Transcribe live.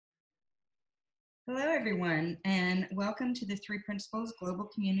Hello, everyone, and welcome to the Three Principles Global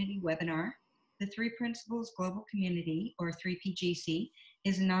Community webinar. The Three Principles Global Community, or 3PGC,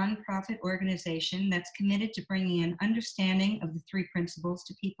 is a nonprofit organization that's committed to bringing an understanding of the three principles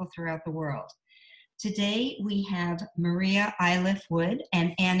to people throughout the world. Today, we have Maria Iliff Wood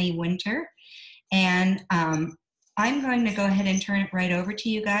and Annie Winter, and I'm going to go ahead and turn it right over to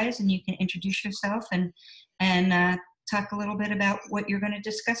you guys, and you can introduce yourself and talk a little bit about what you're going to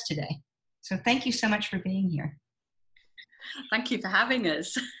discuss today. So thank you so much for being here. Thank you for having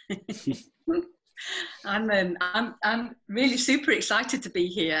us. I'm really super excited to be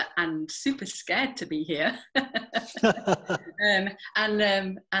here and super scared to be here. I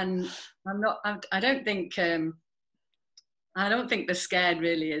don't think the scared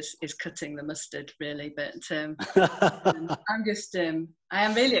really is cutting the mustard really, but I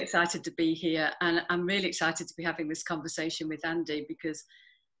am really excited to be here, and I'm really excited to be having this conversation with Andy, because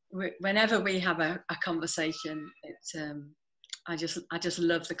whenever we have a conversation, I just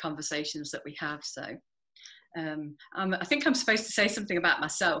love the conversations that we have. So I think I'm supposed to say something about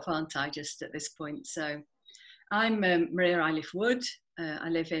myself, aren't I, just at this point? So I'm Maria Iliff Wood. I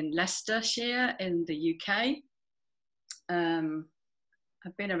live in Leicestershire in the UK. I've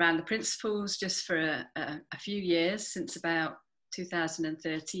been around the principles just for a few years, since about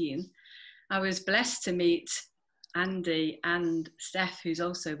 2013. I was blessed to meet Andy and Steph, who's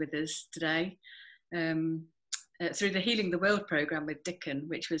also with us today, through the Healing the World program with Dickon,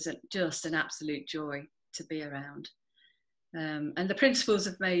 which was just an absolute joy to be around. And the principles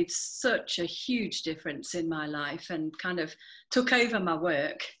have made such a huge difference in my life and kind of took over my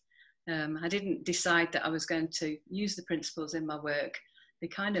work. I didn't decide that I was going to use the principles in my work. They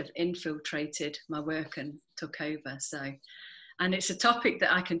kind of infiltrated my work and took over. And it's a topic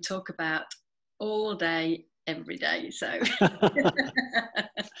that I can talk about all day, every day. So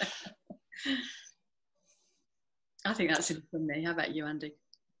I think that's it from me. How about you, Andy?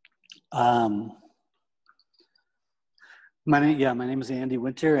 My name is Andy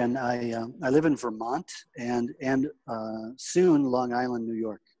Winter, and I live in Vermont and soon Long Island, New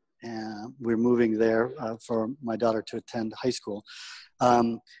York. And we're moving there for my daughter to attend high school.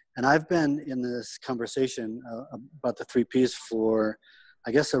 And I've been in this conversation about the three Ps for,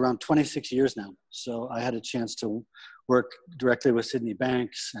 I guess, around 26 years now. So I had a chance to work directly with Sydney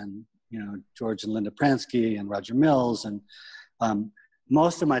Banks and, George and Linda Pransky and Roger Mills. And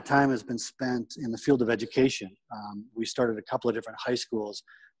most of my time has been spent in the field of education. We started a couple of different high schools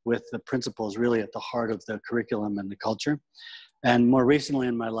with the principles really at the heart of the curriculum and the culture. And more recently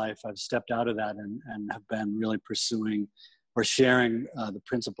in my life, I've stepped out of that and have been really pursuing or sharing the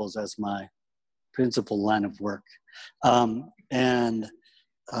principles as my principal line of work. I'm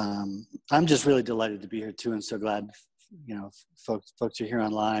just really delighted to be here too, and so glad, folks are here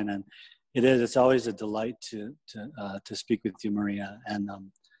online. And it's always a delight to speak with you, Maria. And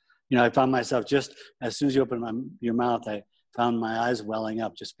I found myself, just as soon as you open your mouth, I found my eyes welling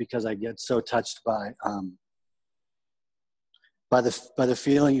up, just because I get so touched by the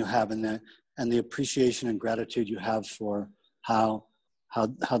feeling you have and the appreciation and gratitude you have for how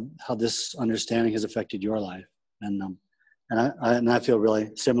this understanding has affected your life. And I feel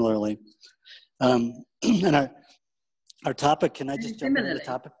really similarly. And our topic, can I just jump into the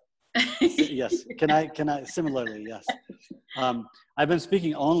topic? Yes, can I similarly, yes. I've been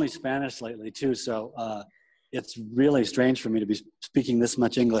speaking only Spanish lately too, so it's really strange for me to be speaking this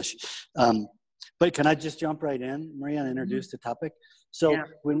much English. But can I just jump right in, Maria, and introduce the topic? So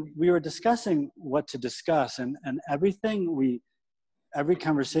when we were discussing what to discuss, and every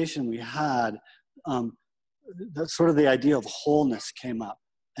conversation we had, the idea of wholeness came up,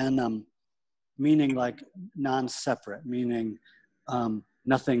 and meaning like non-separate, meaning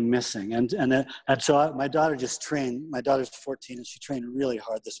nothing missing. And so my daughter just trained. My daughter's 14, and she trained really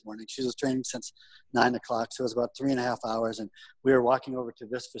hard this morning. She was training since 9 o'clock, so it was about 3.5 hours. And we were walking over to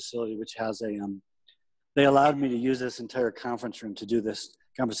this facility, which has they allowed me to use this entire conference room to do this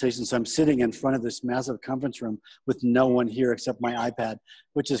conversation. So I'm sitting in front of this massive conference room with no one here except my iPad,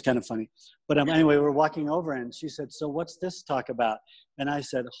 which is kind of funny. But anyway, we're walking over, and she said, "So what's this talk about?" And I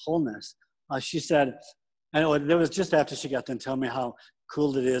said, "Wholeness." She said, and it was just after she got done telling me how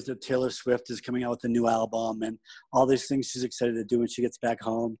cool it is that Taylor Swift is coming out with a new album and all these things she's excited to do when she gets back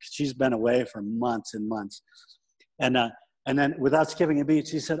home. She's been away for months and months. And then without skipping a beat,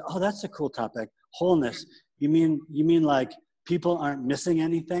 she said, "Oh, that's a cool topic. Wholeness. You mean like people aren't missing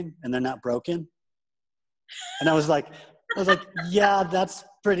anything and they're not broken?" And I was like, yeah, that's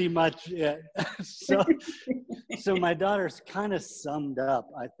pretty much it. So my daughter's kind of summed up,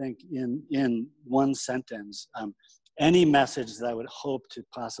 I think, in one sentence, any message that I would hope to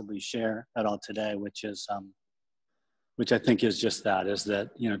possibly share at all today, which I think is just that, is that,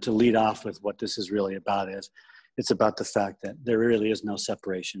 to lead off with what this is really about is, it's about the fact that there really is no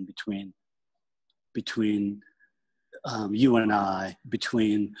separation between you and I,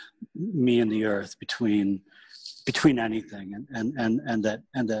 between me and the earth, between anything, and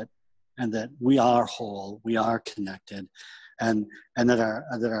that we are whole, we are connected, and that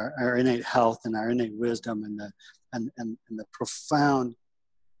our innate health and our innate wisdom and the profound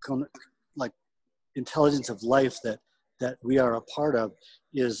like intelligence of life that we are a part of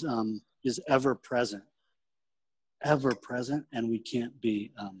is ever present, and we can't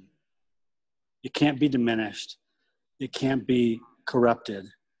be it can't be diminished, it can't be corrupted,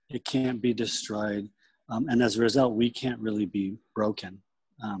 it can't be destroyed, and as a result, we can't really be broken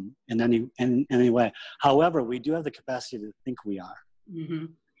in any way. However, we do have the capacity to think we are, mm-hmm.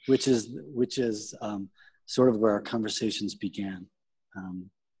 which is sort of where our conversations began.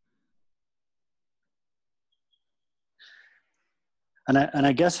 And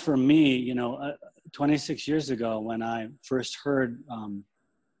I guess for me, 26 years ago, when I first heard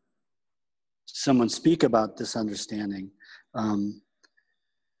someone speak about this understanding,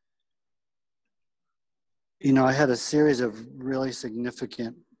 I had a series of really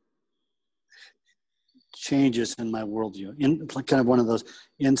significant changes in my worldview, in kind of one of those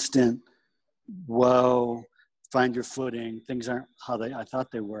instant, whoa, find your footing, things aren't how I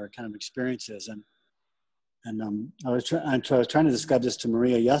thought they were kind of experiences. And I was trying to describe this to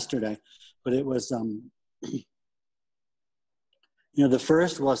Maria yesterday, but it was, the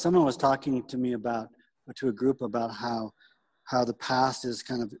first was someone was talking to me about, or to a group about how the past is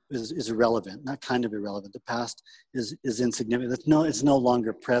is irrelevant, not kind of irrelevant. The past is insignificant. It's no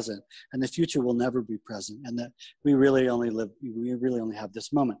longer present, and the future will never be present, and that we really only have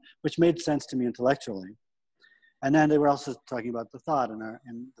this moment, which made sense to me intellectually. And then they were also talking about the thought and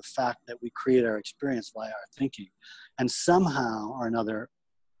the fact that we create our experience via our thinking. And somehow or another,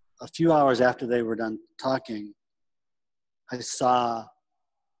 a few hours after they were done talking, I saw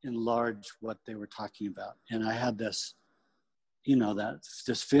in large what they were talking about. And I had this,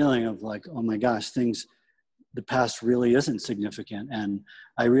 this feeling of like, oh my gosh, the past really isn't significant. And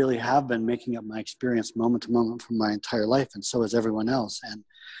I really have been making up my experience moment to moment for my entire life. And so is everyone else.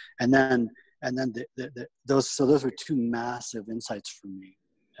 And then those were two massive insights for me.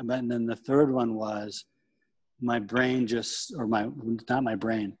 And then the third one was my brain not my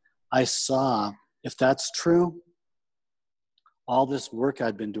brain. I saw, if that's true, all this work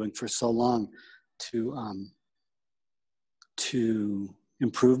I'd been doing for so long to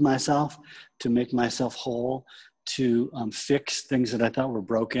improve myself, to make myself whole, to fix things that I thought were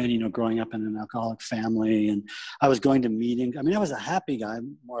broken, growing up in an alcoholic family. And I was going to meetings. I mean, I was a happy guy,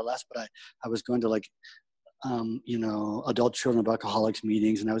 more or less, but I was going to adult children of alcoholics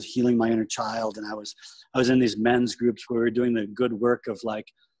meetings, and I was healing my inner child. And I was in these men's groups where we were doing the good work of like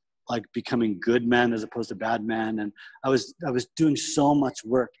becoming good men as opposed to bad men. And I was doing so much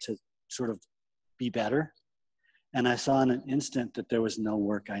work to sort of be better. And I saw in an instant that there was no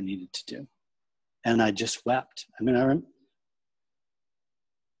work I needed to do. And I just wept. I mean,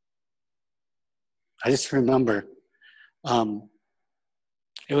 I just remember,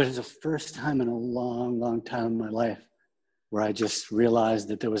 it was the first time in a long, long time in my life where I just realized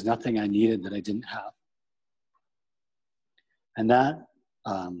that there was nothing I needed that I didn't have. And that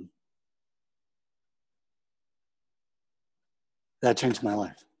changed my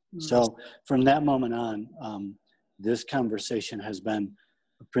life. Mm-hmm. So from that moment on, this conversation has been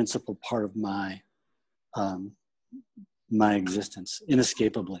a principal part of my existence,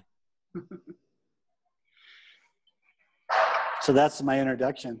 inescapably. So that's my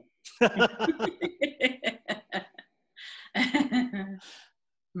introduction.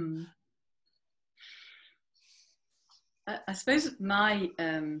 I suppose my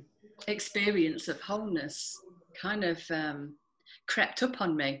experience of wholeness kind of crept up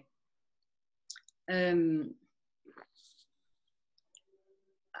on me.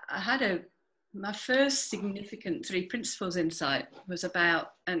 I had my first significant 3 principles insight was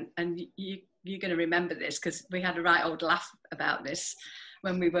about, and you're going to remember this because we had a right old laugh about this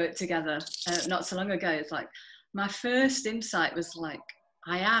when we worked together not so long ago. It's like, my first insight was like,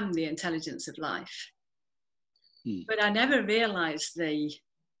 I am the intelligence of life. But I never realized the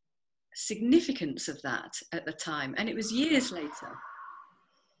significance of that at the time. And it was years later,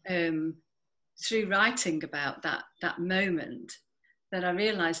 through writing about that moment, that I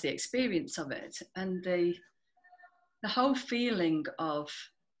realized the experience of it, and the whole feeling of,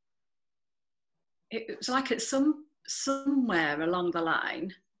 it was like at somewhere along the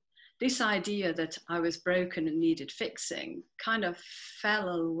line, this idea that I was broken and needed fixing kind of fell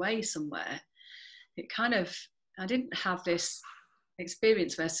away somewhere. It kind of, I didn't have this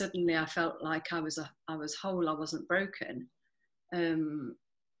experience where suddenly I felt like I was whole, I wasn't broken.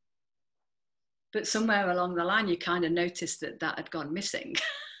 But somewhere along the line, you kind of noticed that had gone missing.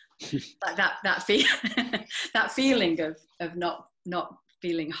 Like that feeling of not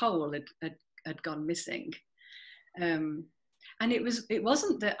feeling whole had gone missing. And it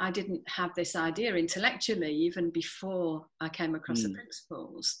wasn't that I didn't have this idea intellectually, even before I came across the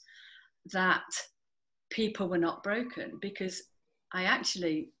principles, that people were not broken, because I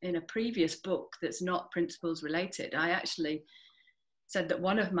actually, in a previous book that's not principles related, I actually said that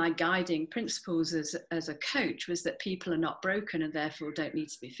one of my guiding principles as a coach was that people are not broken and therefore don't need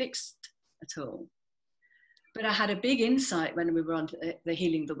to be fixed at all. But I had a big insight when we were on the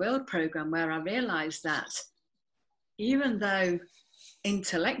Healing the World program, where I realized that even though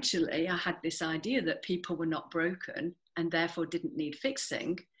intellectually I had this idea that people were not broken and therefore didn't need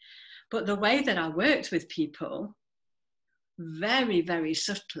fixing, but the way that I worked with people very, very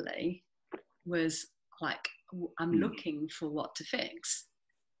subtly was like, I'm looking for what to fix.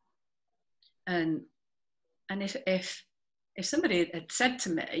 And if somebody had said to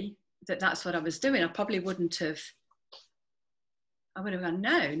me that that's what I was doing, I probably wouldn't have, I would have gone,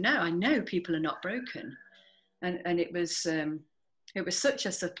 no, I know people are not broken. And it was such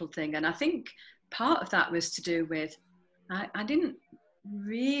a subtle thing. And I think part of that was to do with, I didn't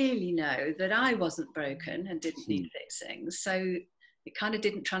really know that I wasn't broken and didn't need fixing. So it kind of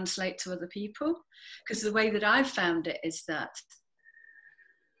didn't translate to other people, because the way that I've found it is that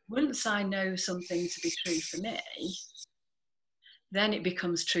once I know something to be true for me, then it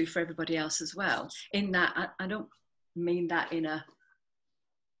becomes true for everybody else as well. In that, I don't mean that in a,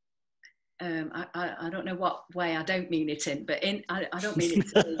 I don't know what way I don't mean it in, but I don't mean it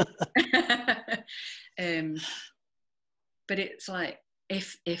to be, but it's like,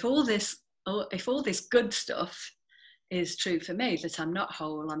 if all this good stuff is true for me, that I'm not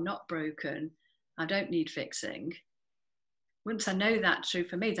whole, I'm not broken, I don't need fixing. Once I know that's true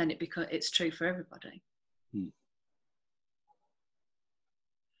for me, then it's true for everybody.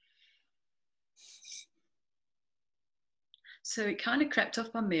 So it kind of crept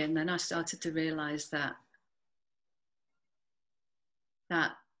up on me, and then I started to realize that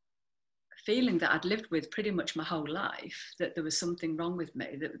feeling that I'd lived with pretty much my whole life, that there was something wrong with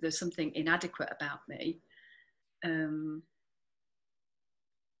me, that there's something inadequate about me,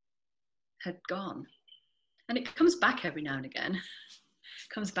 had gone. And it comes back every now and again. It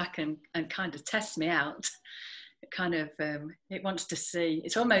comes back and kind of tests me out. It kind of, it wants to see,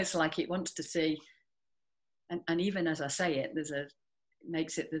 it's almost like it wants to see, and even as I say it, there's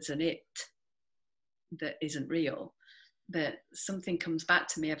an it that isn't real. But something comes back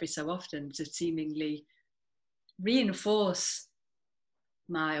to me every so often to seemingly reinforce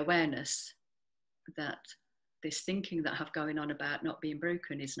my awareness that this thinking that I have going on about not being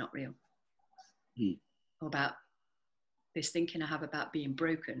broken is not real. Or about this thinking I have about being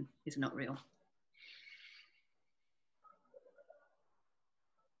broken is not real.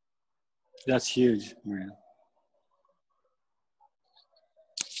 That's huge, Maria.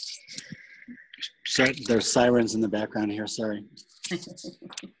 So there's sirens in the background here, sorry.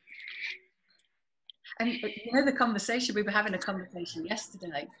 And you know, we were having a conversation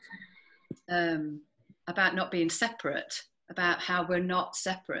yesterday about not being separate, about how we're not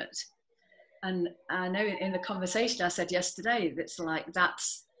separate. And I know in the conversation I said yesterday, that's like,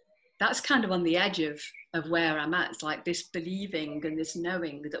 that's kind of on the edge of where I'm at. It's like this believing and this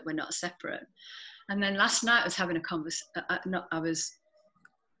knowing that we're not separate. And then last night I was having a conversation,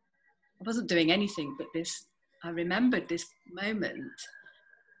 I wasn't doing anything, but I remembered this moment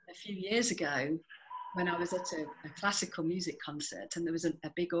a few years ago when I was at a classical music concert, and there was a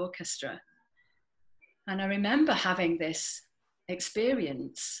big orchestra. And I remember having this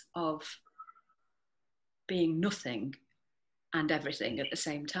experience of being nothing and everything at the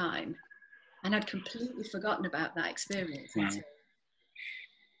same time. And I'd completely forgotten about that experience. Wow.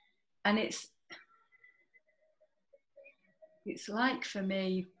 And it's like, for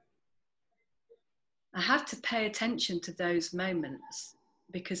me, I have to pay attention to those moments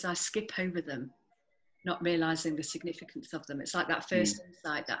because I skip over them, not realizing the significance of them. It's like that first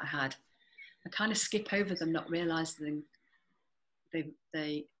insight that I had. I kind of skip over them, not realizing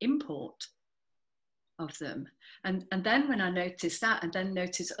the import of them. And then when I notice that, and then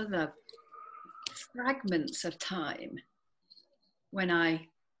notice other fragments of time when I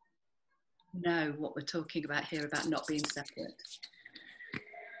know what we're talking about here, about not being separate.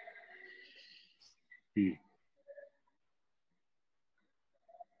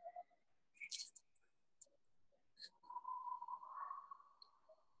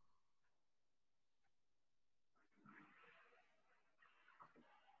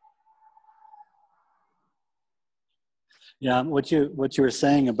 Yeah, what you were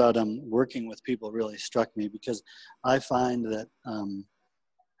saying about working with people really struck me, because I find that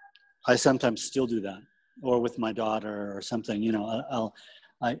I sometimes still do that, or with my daughter or something. You know,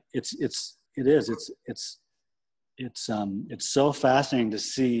 it's so fascinating to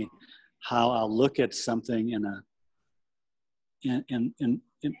see how I'll look at something in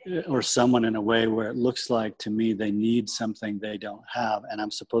or someone in a way where it looks like to me they need something they don't have, and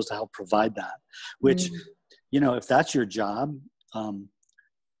I'm supposed to help provide that. Which, you know, if that's your job,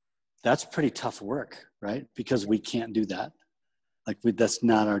 that's pretty tough work, right? Because we can't do that. Like that's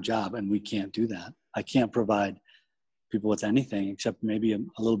not our job, and we can't do that. I can't provide people with anything except maybe a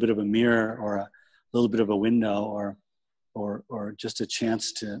little bit of a mirror, or a little bit of a window, or just a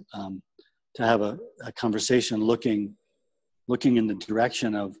chance to have a conversation looking in the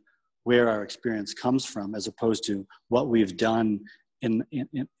direction of where our experience comes from, as opposed to what we've done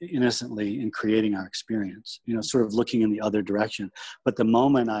innocently in creating our experience. You know, sort of looking in the other direction. But the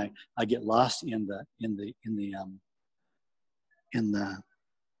moment I get lost in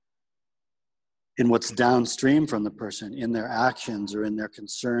what's downstream from the person, in their actions or in their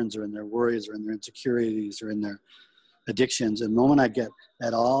concerns or in their worries or in their insecurities or in their addictions, and the moment I get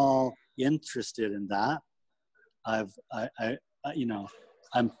at all interested in that, you know,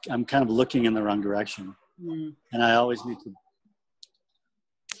 I'm kind of looking in the wrong direction, and I always need to,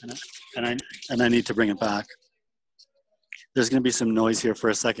 and I need to bring it back. There's going to be some noise here for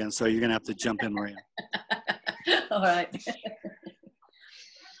a second, so you're going to have to jump in, Maria. All right.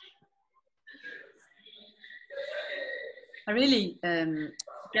 I really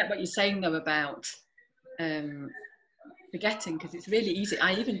get what you're saying though about forgetting, because it's really easy.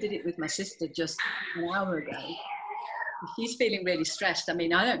 I even did it with my sister just an hour ago. She's feeling really stressed. I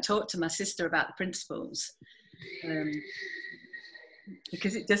mean, I don't talk to my sister about the principles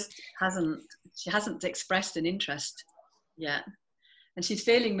because it just she hasn't expressed an interest yet. And she's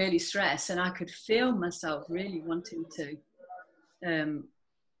feeling really stressed, and I could feel myself really wanting to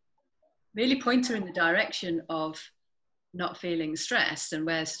really point her in the direction of not feeling stressed and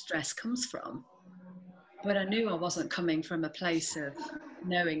where stress comes from. But I knew I wasn't coming from a place of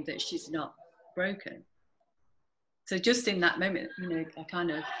knowing that she's not broken. So just in that moment, you know,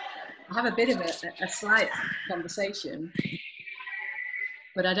 I have a bit of a slight conversation,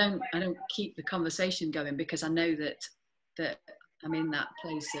 but I don't keep the conversation going, because I know that I'm in that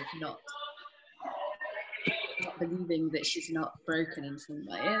place of not believing that she's not broken in some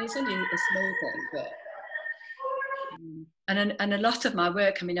way. And it's only a small thing, but and a lot of my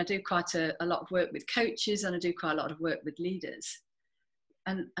work, I mean, I do quite a lot of work with coaches, and I do quite a lot of work with leaders.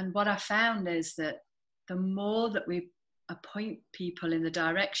 And what I found is that the more that we point people in the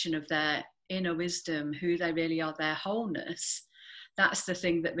direction of their inner wisdom, who they really are, their wholeness, that's the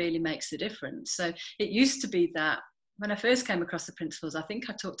thing that really makes the difference. So it used to be that when I first came across the principles, I think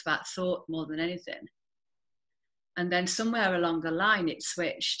I talked about thought more than anything. And then somewhere along the line, it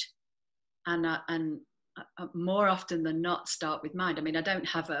switched. And more often than not, start with mind. I mean, I don't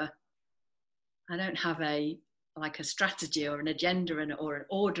have a like a strategy or an agenda or an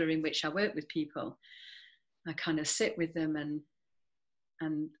order in which I work with people. I kind of sit with them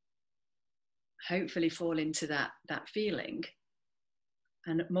and hopefully fall into that feeling.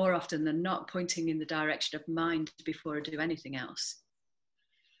 And more often than not, pointing in the direction of mind before I do anything else.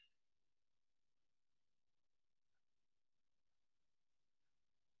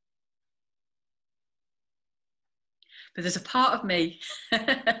 But there's a part of me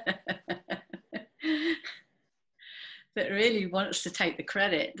that really wants to take the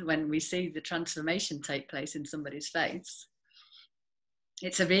credit when we see the transformation take place in somebody's face.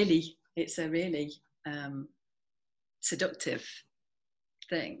 It's a really seductive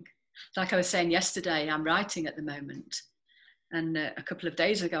thing. Like I was saying yesterday, I'm writing at the moment, and a couple of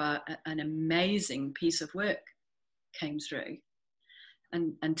days ago, an amazing piece of work came through,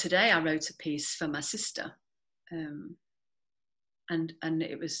 and today I wrote a piece for my sister, and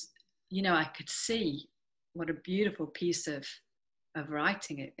it was, you know, I could see what a beautiful piece of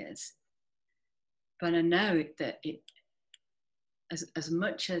writing it is. But I know that it, as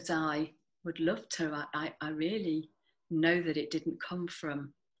much as I would love to, I really know that it didn't come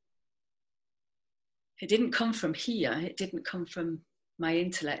from here. It didn't come from my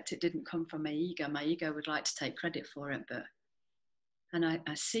intellect. It didn't come from my ego. My ego would like to take credit for it, and I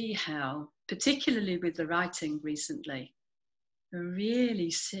see how, particularly with the writing recently, I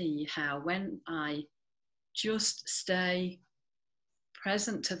really see how when I just stay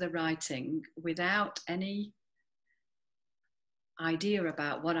present to the writing without any idea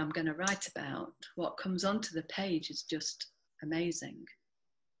about what I'm going to write about, what comes onto the page is just amazing.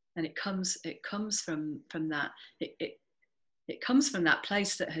 And it comes from that. it comes from that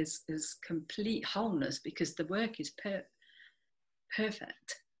place that has complete wholeness, because the work is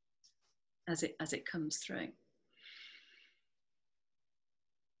perfect as it comes through.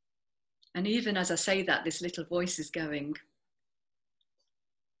 And even as I say that, this little voice is going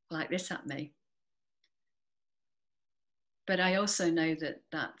like this at me. But I also know that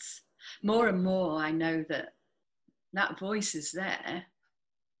that's more and more, I know that that voice is there.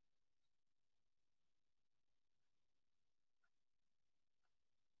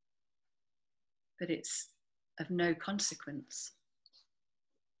 But it's of no consequence.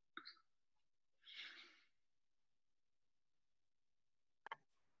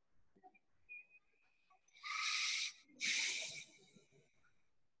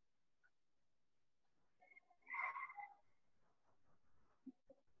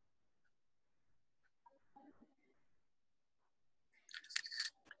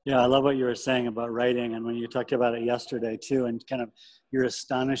 Yeah, I love what you were saying about writing, and when you talked about it yesterday too, and kind of your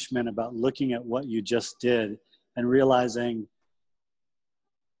astonishment about looking at what you just did and realizing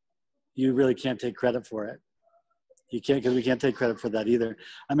you really can't take credit for it. You can't, because we can't take credit for that either.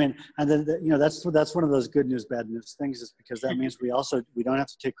 I mean, and then you know, that's one of those good news, bad news things, is because that means we don't have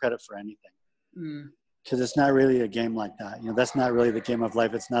to take credit for anything, because it's not really a game like that. You know, that's not really the game of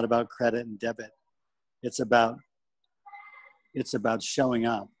life. It's not about credit and debit. It's about showing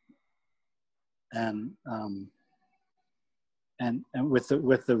up. And with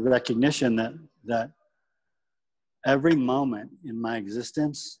the recognition that every moment in my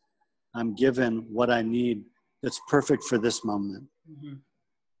existence, I'm given what I need that's perfect for this moment. Mm-hmm.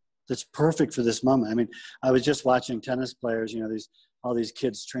 That's perfect for this moment. I mean, I was just watching tennis players, you know, all these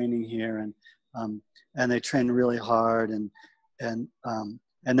kids training here, and they train really hard, and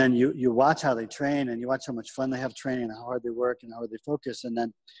then you watch how they train, and you watch how much fun they have training, and how hard they work, and how hard they focus, and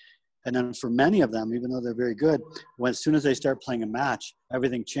then for many of them, even though they're very good, as soon as they start playing a match,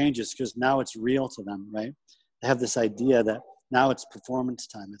 everything changes, because now it's real to them, right? They have this idea that now it's performance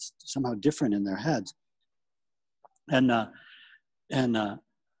time. It's somehow different in their heads. And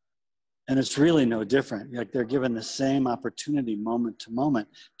it's really no different. Like, they're given the same opportunity moment to moment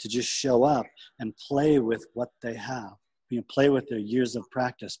to just show up and play with what they have. You know, play with their years of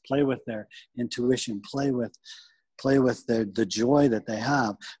practice, play with their intuition, play with the joy that they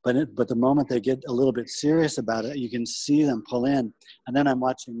have. But the moment they get a little bit serious about it, you can see them pull in. And then I'm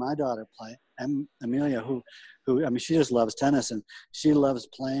watching my daughter play, Amelia, who I mean, she just loves tennis, and she loves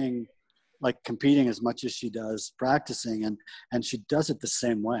playing, like competing as much as she does practicing, and she does it the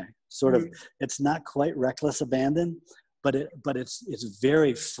same way. Sort of, it's not quite reckless abandon, but it's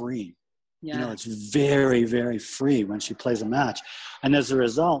very free. Yeah. You know, it's very, very free when she plays a match. And as a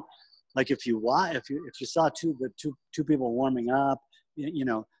result, like if you saw two people warming up, you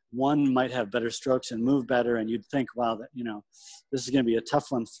know, one might have better strokes and move better, and you'd think, wow, that, you know, this is going to be a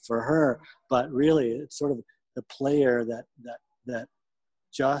tough one for her. But really, it's sort of the player that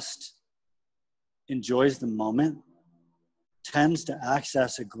just enjoys the moment tends to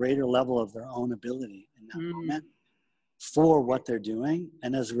access a greater level of their own ability in that moment for what they're doing.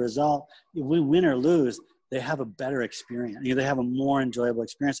 And as a result, if we win or lose, they have a better experience. You know, they have a more enjoyable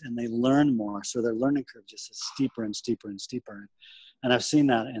experience, and they learn more. So their learning curve just is steeper and steeper and steeper. And I've seen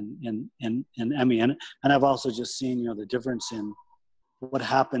that in Emmy. And I've also just seen, you know, the difference in what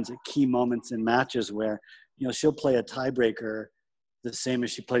happens at key moments in matches where, you know, she'll play a tiebreaker the same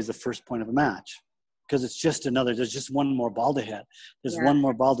as she plays the first point of a match. Because it's just there's just one more ball to hit. There's one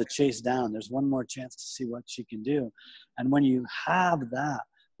more ball to chase down. There's one more chance to see what she can do. And when you have that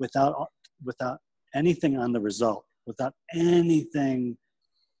without anything on the result, without any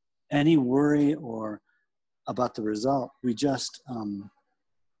worry or about the result, we just,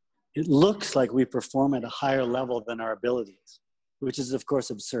 it looks like we perform at a higher level than our abilities, which is of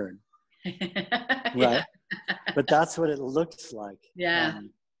course absurd. Right? But that's what it looks like. Yeah.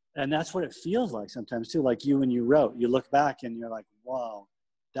 And that's what it feels like sometimes too. Like when you wrote, you look back and you're like, wow,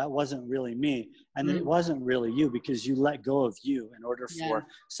 that wasn't really me. And then it wasn't really you, because you let go of you in order for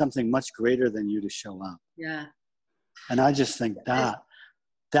something much greater than you to show up. Yeah. And I just think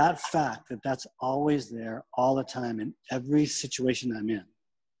that fact that's always there all the time in every situation I'm in,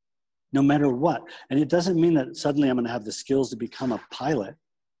 no matter what. And it doesn't mean that suddenly I'm going to have the skills to become a pilot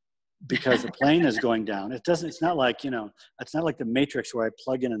because the plane is going down. It's not like, you know, it's not like the Matrix where I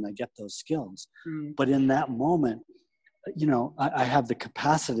plug in and I get those skills. But in that moment, you know, I have the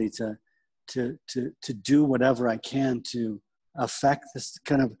capacity to do whatever I can to affect this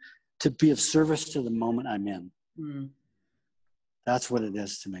kind of, to be of service to the moment I'm in. That's what it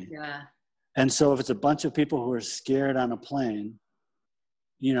is to me. Yeah. And so if it's a bunch of people who are scared on a plane,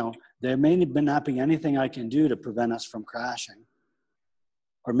 you know, there may not be anything I can do to prevent us from crashing.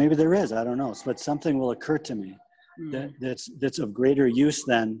 Or maybe there is, I don't know. But something will occur to me that's of greater use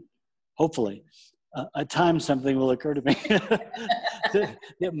than, hopefully, at times something will occur to me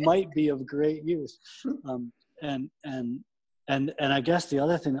that might be of great use. And I guess the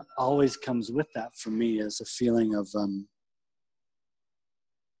other thing that always comes with that for me is a feeling of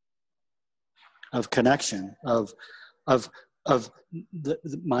connection, of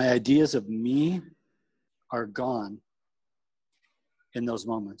my ideas of me are gone in those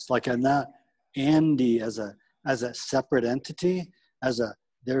moments. Like I'm not Andy as a separate entity,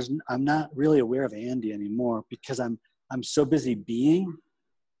 I'm not really aware of Andy anymore because I'm so busy being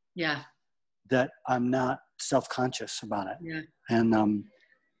that I'm not self-conscious about it. Yeah.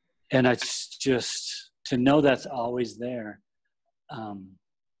 And it's just to know that's always there.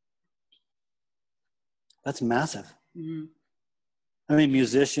 That's massive. Mm-hmm. I mean,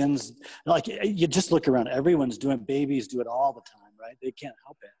 musicians, like you just look around, everyone's doing, babies do it all the time, right? They can't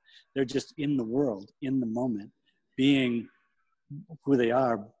help it. They're just in the world, in the moment, being who they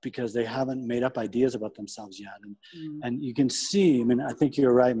are because they haven't made up ideas about themselves yet. And you can see, I mean, I think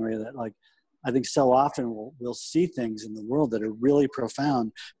you're right, Maria, that like, I think so often we'll see things in the world that are really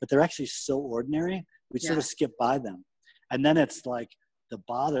profound, but they're actually so ordinary, we sort of skip by them. And then it's like the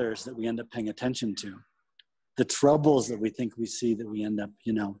bothers that we end up paying attention to, the troubles that we think we see that we end up,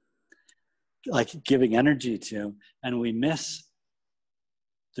 you know, like giving energy to, and we miss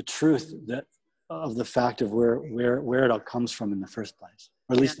the truth that of the fact of where it all comes from in the first place,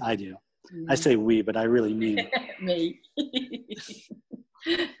 or at least I do. I say we, but I really mean me.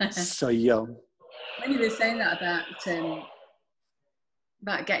 So yo, when you were saying that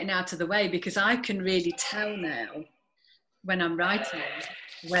about getting out of the way, because I can really tell now when I'm writing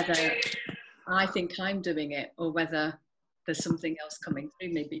whether I think I'm doing it or whether there's something else coming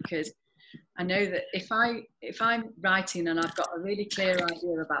through me, because I know that if I'm writing and I've got a really clear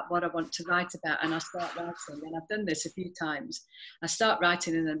idea about what I want to write about, and I start writing, and I've done this a few times, I start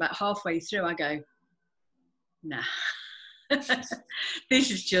writing and then about halfway through I go, nah,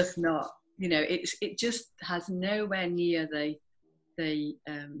 this is just not, you know, it just has nowhere near the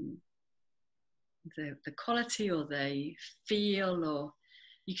quality or the feel, or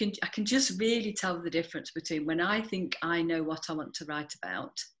I can just really tell the difference between when I think I know what I want to write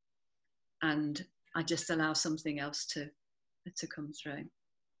about and I just allow something else to come through.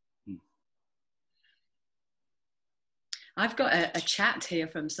 I've got a chat here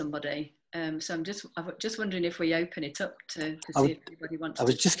from somebody, so I'm just wondering if we open it up to see if anybody wants to. I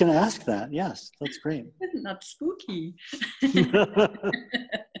was just going to ask that. Yes, that's great. Isn't that spooky?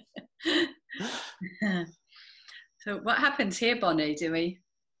 So what happens here, Bonnie? Do we?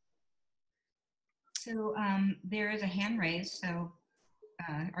 So there is a hand raised. So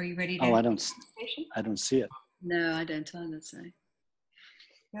are you ready to? Oh, I don't see it. No, I don't either. So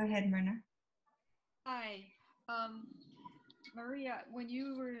go ahead, Myrna. Hi, Maria. When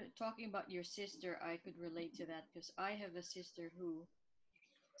you were talking about your sister, I could relate to that because I have a sister who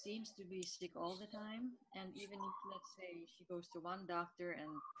seems to be sick all the time, and even if, let's say, she goes to one doctor and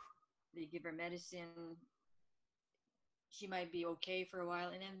they give her medicine, she might be okay for a while,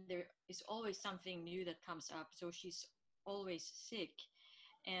 and then there is always something new that comes up, so she's always sick.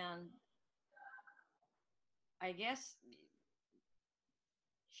 And I guess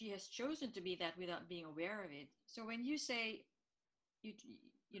she has chosen to be that without being aware of it. So when you say you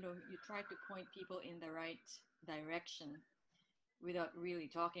try to point people in the right direction without really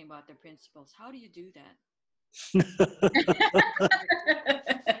talking about their principles, how do you do that?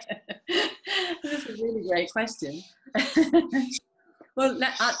 This is a really great question. Well,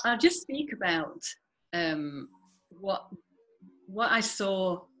 I'll just speak about what I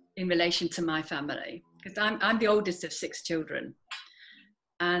saw in relation to my family, because I'm the oldest of 6 children,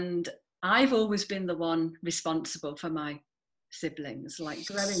 and I've always been the one responsible for my siblings. Like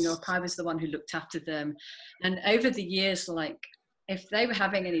growing up, I was the one who looked after them, and over the years, like if they were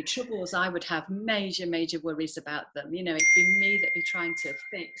having any troubles, I would have major worries about them. You know, it'd be me that'd be trying to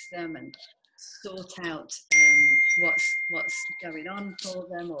fix them and sort out what's going on for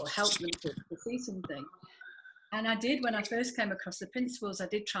them, or help them to see something. And I did, when I first came across the principles, I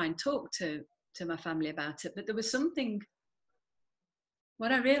did try and talk to my family about it, but there was something,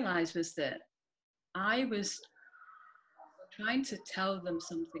 what I realized was that I was trying to tell them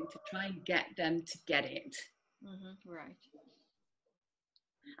something to try and get them to get it. Mm-hmm, right.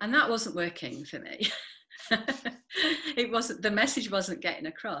 And that wasn't working for me. The message wasn't getting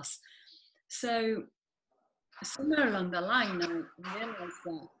across. So somewhere along the line, I realized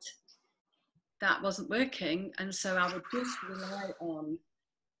that wasn't working. And so I would just rely on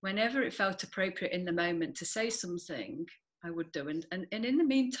whenever it felt appropriate in the moment to say something, I would do. And in the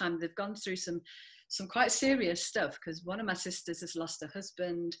meantime, they've gone through some quite serious stuff, because one of my sisters has lost her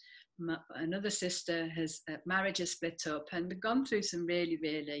husband, another sister has marriage has split up, and we've gone through some really,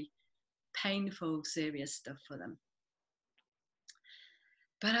 really painful, serious stuff for them.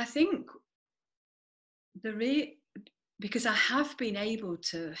 But I think because I have been able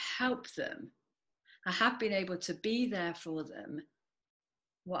to help them, I have been able to be there for them.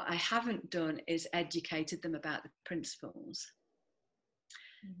 What I haven't done is educated them about the principles.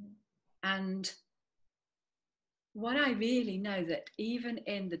 Mm-hmm. And what I really know, that even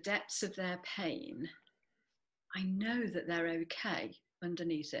in the depths of their pain, I know that they're okay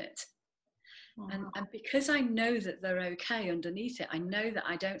underneath it. And because I know that they're okay underneath it, I know that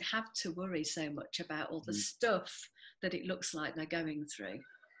I don't have to worry so much about all the stuff that it looks like they're going through.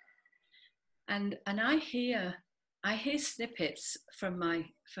 And I hear snippets from my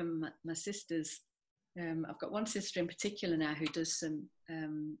sisters. I've got one sister in particular now who does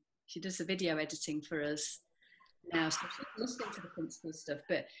she does the video editing for us now, so she's listening to the principle stuff.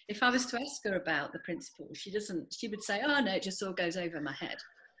 But if I was to ask her about the principle, she would say, "Oh no, it just all goes over my head.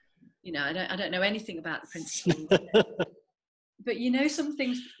 You know, I don't know anything about the principle." But you know, some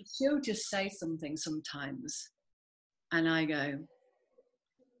things, she'll just say something sometimes, and I go,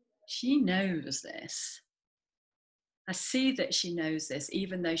 she knows this. I see that she knows this,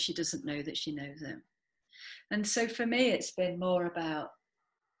 even though she doesn't know that she knows it. And so for me, it's been more about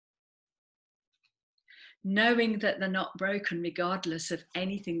knowing that they're not broken regardless of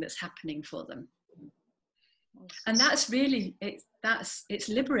anything that's happening for them. And that's really, it's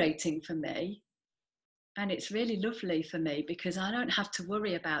liberating for me. And it's really lovely for me, because I don't have to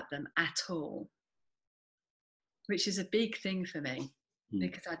worry about them at all, which is a big thing for me,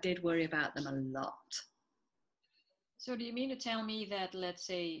 because I did worry about them a lot. So do you mean to tell me that, let's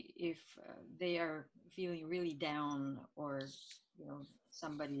say, if they are feeling really down, or, you know,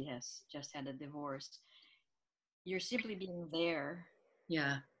 somebody has just had a divorce, you're simply being there?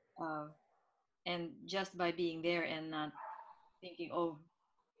 Yeah. And just by being there and not thinking, oh,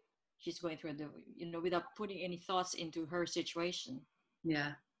 she's going through without putting any thoughts into her situation.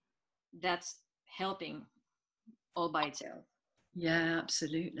 Yeah. That's helping all by itself. Yeah,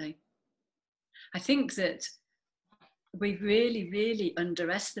 absolutely. I think that we really, really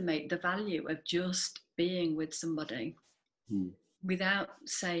underestimate the value of just being with somebody without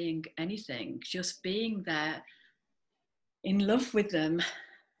saying anything, just being there in love with them,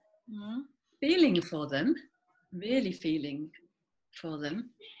 feeling for them, really feeling for them,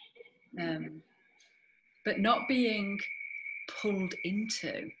 but not being pulled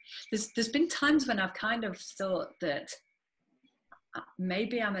into. There's been times when I've kind of thought that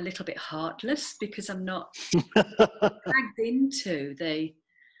maybe I'm a little bit heartless, because I'm not dragged into the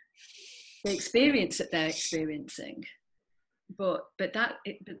experience that they're experiencing. But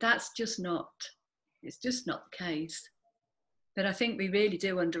that's just not, it's just not the case. But I think we really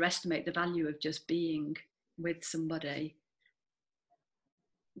do underestimate the value of just being with somebody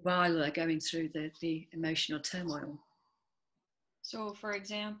while they're going through the emotional turmoil. So, for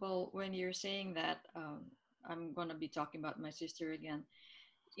example, when you're saying that, I'm going to be talking about my sister again.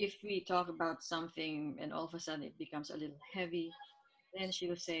 If we talk about something and all of a sudden it becomes a little heavy, then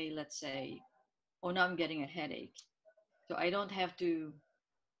she'll say, let's say, oh, now I'm getting a headache. So I don't have to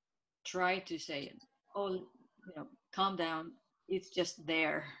try to say, oh, calm down. It's just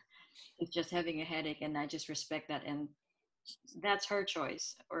there. It's just having a headache, and I just respect that. And that's her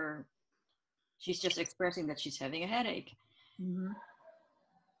choice. Or she's just expressing that she's having a headache. Mm-hmm.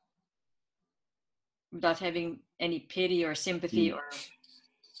 Without having any pity or sympathy or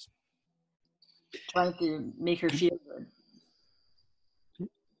trying to make her feel good.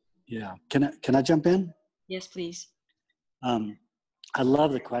 Yeah. Can I jump in? Yes, please. I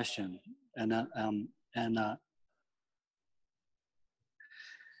love the question, and I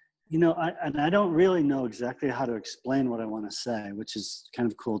don't really know exactly how to explain what I want to say, which is kind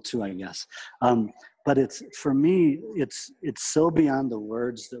of cool too, I guess. But for me, it's so beyond the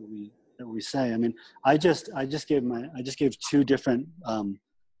words that we say. I mean, I just gave two different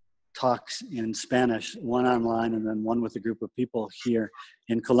talks in Spanish, one online and then one with a group of people here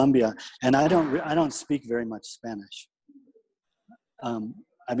in Colombia, and I don't speak very much Spanish.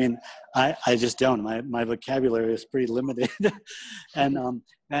 I mean, I just don't. My vocabulary is pretty limited, and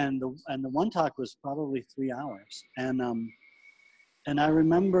the one talk was probably 3 hours, and I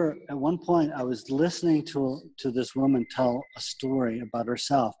remember at one point I was listening to this woman tell a story about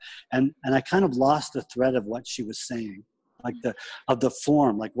herself, and I kind of lost the thread of what she was saying, like the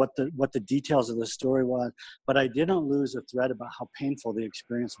form, like what the details of the story was. But I didn't lose a thread about how painful the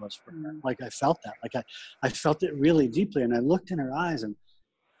experience was for her. Like I felt that, like I felt it really deeply, and I looked in her eyes, and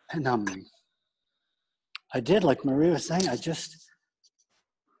I did, like Marie was saying, I just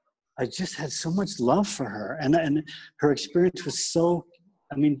had so much love for her, and her experience was so,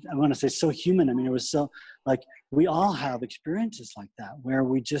 I mean, I want to say so human. I mean, it was so, like, we all have experiences like that where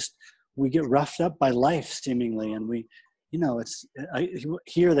we get roughed up by life seemingly, and we, you know,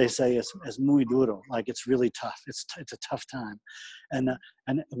 here they say it's muy duro, like it's really tough. It's a tough time, and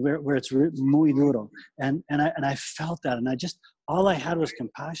where it's muy duro, and I felt that, and all I had was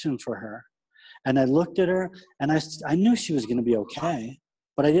compassion for her, and I looked at her, and I knew she was going to be okay,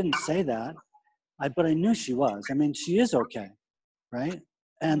 but I didn't say that, but I knew she was. I mean, she is okay, right?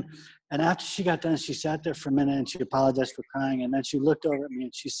 And after she got done, she sat there for a minute and she apologized for crying. And then she looked over at me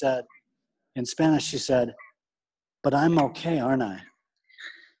and she said, in Spanish, she said, "But I'm okay, aren't I?"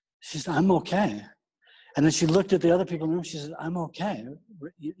 She said, "I'm okay." And then she looked at the other people in the room. She said, "I'm okay.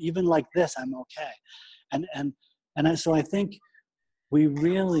 Even like this, I'm okay." So I think we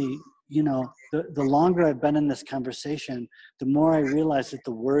really, you know, the longer I've been in this conversation, the more I realize that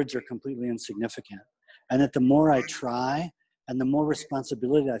the words are completely insignificant. And that the more I try, and the more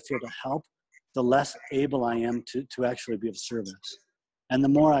responsibility I feel to help, the less able I am to actually be of service. And the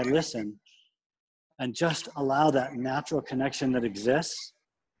more I listen and just allow that natural connection that exists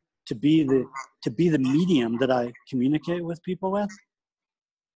to be the medium that I communicate with people with,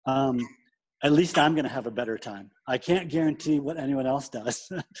 at least I'm going to have a better time. I can't guarantee what anyone else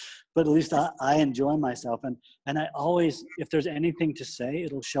does, but at least I enjoy myself. And I always, if there's anything to say,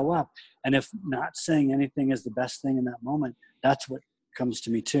 it'll show up. And if not saying anything is the best thing in that moment, that's what comes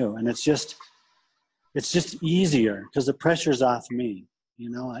to me too. And it's just easier because the pressure's off me. You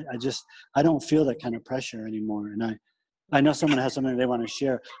know, I don't feel that kind of pressure anymore. And I know someone has something they want to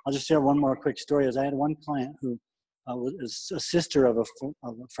share. I'll just share one more quick story. As I had one client who was a sister of a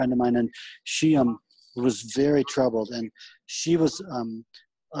friend of mine, and she was very troubled, and she was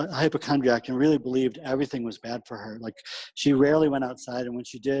a hypochondriac and really believed everything was bad for her. Like, she rarely went outside, and when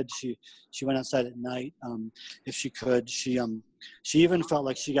she did, she went outside at night if she could. She even felt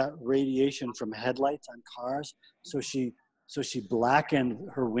like she got radiation from headlights on cars, so she blackened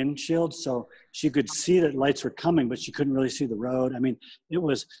her windshield so she could see that lights were coming, but she couldn't really see the road. I mean,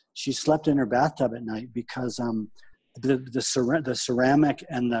 she slept in her bathtub at night because the ceramic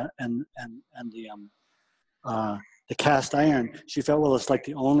and the cast iron, she felt, well, it's like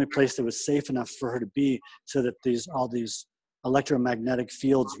the only place that was safe enough for her to be, so that all these electromagnetic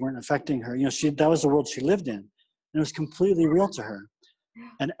fields weren't affecting her. You know, that was the world she lived in, and it was completely real to her.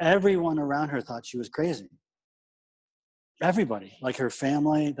 And everyone around her thought she was crazy. Everybody, like her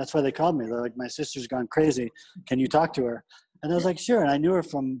family. That's why they called me. They're like, "My sister's gone crazy. Can you talk to her?" And I was like, "Sure." And I knew her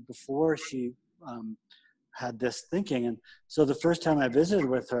from before she had this thinking. And so the first time I visited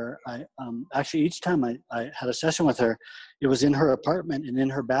with her, actually each time I had a session with her, it was in her apartment and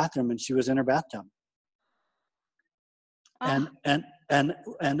in her bathroom, and she was in her bathtub. And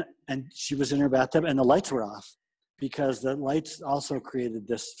she was in her bathtub, and the lights were off because the lights also created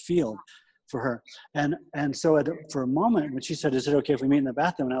this field for her. And so for a moment, when she said, "Is it okay if we meet in the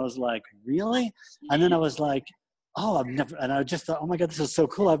bathroom?" And I was like, "Really?" And then I was like, "Oh, I've never," and I just thought, "Oh my God, this is so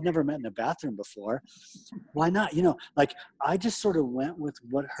cool. I've never met in a bathroom before. Why not?" You know, like, I just sort of went with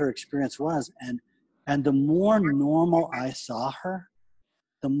what her experience was. And the more normal I saw her,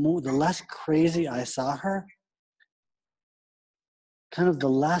 the less crazy I saw her, kind of the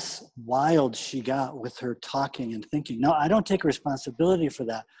less wild she got with her talking and thinking. Now, I don't take responsibility for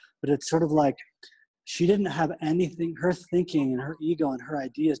that, but it's sort of like she didn't have anything, her thinking and her ego and her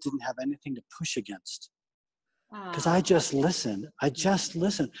ideas didn't have anything to push against. Because I just listened. I just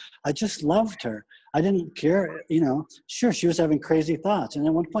loved her. I didn't care, you know. Sure, she was having crazy thoughts. And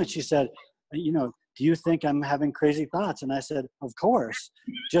at one point she said, "You know, do you think I'm having crazy thoughts?" And I said, "Of course,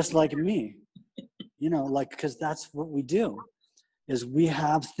 just like me." You know, like, because that's what we do, is we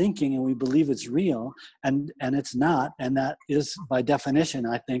have thinking and we believe it's real, and it's not. And that is, by definition,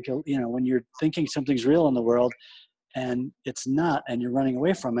 I think, you know, when you're thinking something's real in the world and it's not, and you're running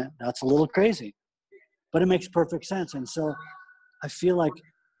away from it, that's a little crazy. But it makes perfect sense. And so I feel like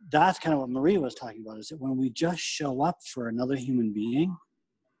that's kind of what Maria was talking about, is that when we just show up for another human being,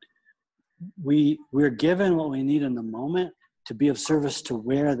 we're given what we need in the moment to be of service to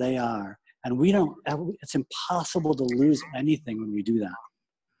where they are. And it's impossible to lose anything when we do that.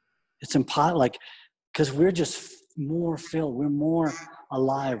 It's impossible, like, because we're just more filled, we're more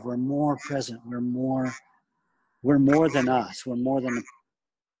alive, we're more present, we're more than us, we're more than,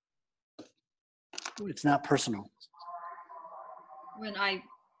 it's not personal. when I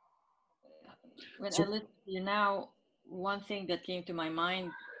listened to you now, one thing that came to my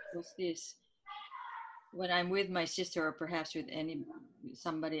mind was this: when I'm with my sister, or perhaps with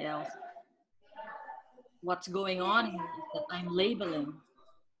somebody else, what's going on here is that I'm labeling.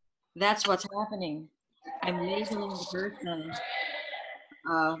 That's what's happening. I'm labeling the person,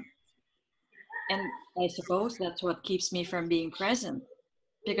 and I suppose that's what keeps me from being present.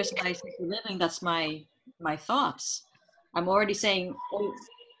 Because when I say living, that's my thoughts. I'm already saying, oh,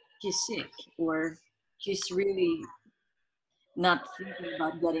 she's sick, or she's really not thinking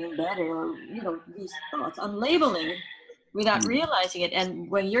about getting better, or these thoughts. I'm labeling without realizing it. And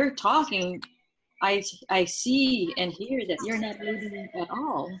when you're talking, I see and hear that you're not labeling at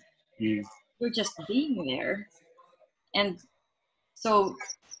all. You're just being there. And so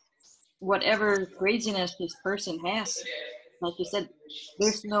whatever craziness this person has, like you said,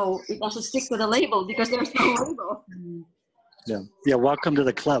 it doesn't stick to the label because there's no label. Yeah. Welcome to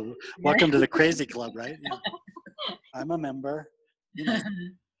the club. Welcome to the crazy club, right? Yeah. I'm a member.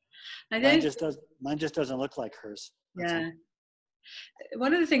 Mine just doesn't look like hers. Yeah.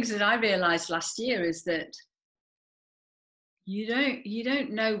 One of the things that I realized last year is that you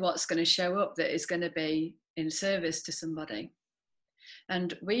don't know what's going to show up that is going to be in service to somebody.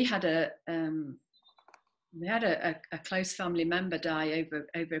 And we had a close family member die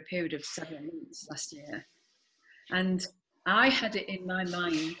over a period of 7 months last year. And I had it in my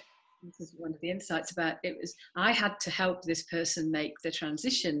mind, this is one of the insights about it, was I had to help this person make the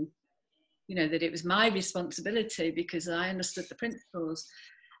transition, that it was my responsibility because I understood the principles.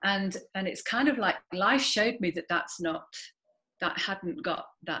 And it's kind of like life showed me that hadn't got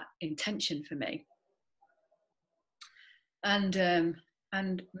that intention for me. And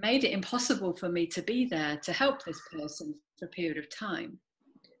made it impossible for me to be there to help this person for a period of time.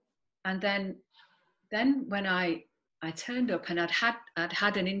 And then when I turned up and I'd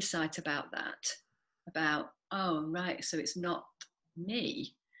had an insight about that, about, oh, right, so it's not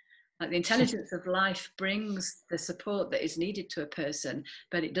me. Like the intelligence of life brings the support that is needed to a person,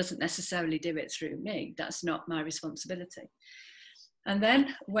 but it doesn't necessarily do it through me. That's not my responsibility. And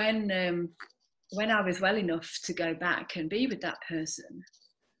then when I was well enough to go back and be with that person,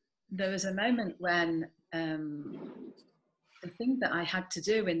 there was a moment when the thing that I had to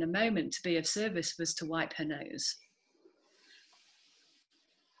do in the moment to be of service was to wipe her nose.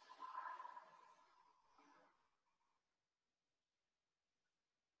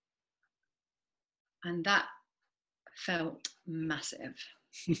 And that felt massive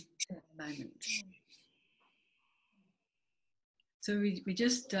at the moment. So we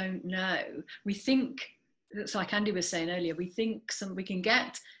just don't know. We think, it's like Andy was saying earlier, we think we can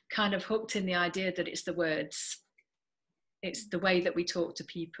get kind of hooked in the idea that it's the words, it's the way that we talk to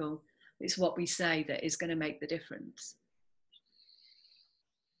people, it's what we say that is going to make the difference.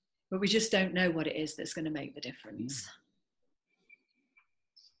 But we just don't know what it is that's going to make the difference.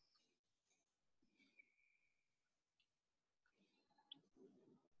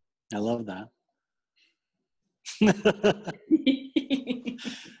 I love that.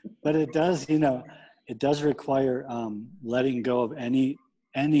 But it does, it does require letting go of any,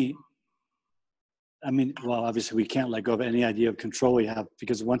 well, obviously we can't let go of any idea of control we have,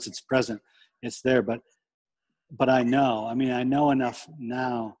 because once it's present, it's there. But I know, I know enough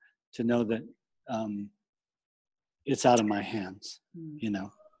now to know that it's out of my hands,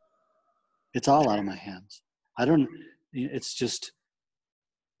 it's all out of my hands. It's just,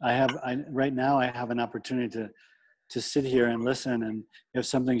 right now I have an opportunity to sit here and listen, and if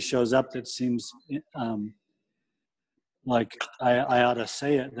something shows up that seems like I ought to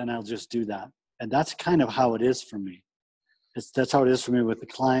say it, then I'll just do that. And that's kind of how it is for me. That's how it is for me with the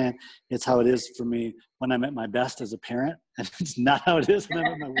client. It's how it is for me when I'm at my best as a parent, and it's not how it is when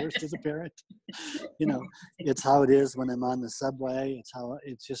I'm at my worst as a parent. It's how it is when I'm on the subway.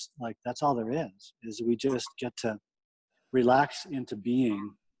 It's just like, that's all there is we just get to relax into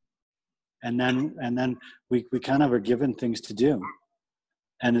being. And then we kind of are given things to do,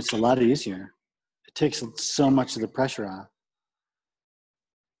 and it's a lot easier. It takes so much of the pressure off.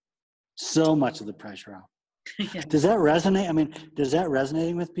 So much of the pressure off. Yeah. Does that resonate? Does that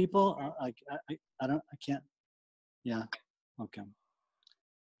resonating with people? I can't. Yeah. Okay.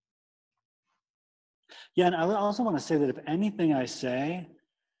 Yeah, and I also want to say that if anything I say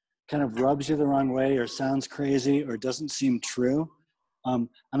kind of rubs you the wrong way, or sounds crazy, or doesn't seem true,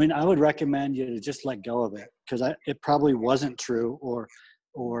 I would recommend you to just let go of it, because it probably wasn't true, or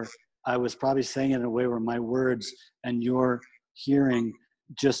I was probably saying it in a way where my words and your hearing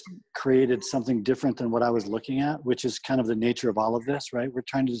just created something different than what I was looking at, which is kind of the nature of all of this, right? We're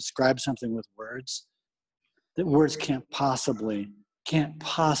trying to describe something with words that words can't possibly can't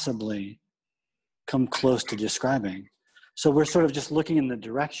possibly come close to describing. So we're sort of just looking in the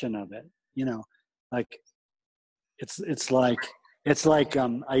direction of it, you know, like it's like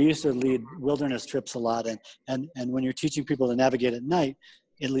I used to lead wilderness trips a lot, and when you're teaching people to navigate at night,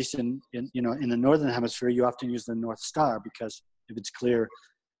 at least in the northern hemisphere, you often use the North Star, because if it's clear,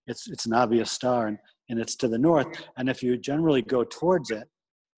 it's an obvious star, and it's to the north. And if you generally go towards it,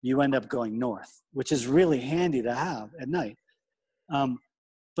 you end up going north, which is really handy to have at night.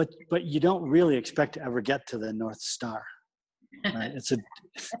 But you don't really expect to ever get to the North Star, right? It's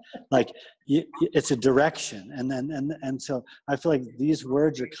a direction, and so I feel like these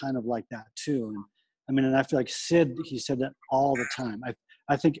words are kind of like that too. And I mean, and I feel like Sid, he said that all the time.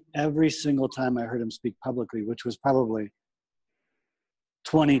 I think every single time I heard him speak publicly, which was probably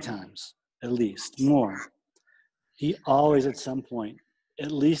 20 times at least, more, he always at some point,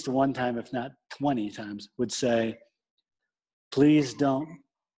 at least one time, if not 20 times, would say, please don't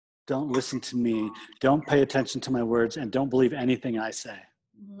listen to me, don't pay attention to my words, and don't believe anything I say.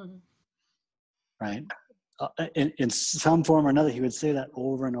 Mm-hmm. Right? In some form or another, he would say that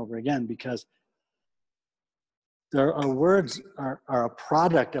over and over again, because our words are a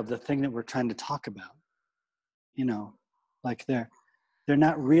product of the thing that we're trying to talk about. You know, like they're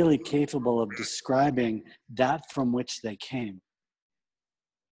not really capable of describing that from which they came,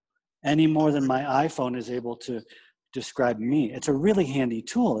 any more than my iPhone is able to describe me. It's a really handy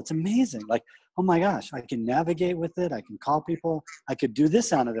tool. It's amazing. Like, oh my gosh, I can navigate with it. I can call people. I could do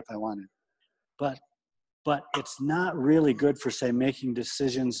this on it if I wanted. But it's not really good for, say, making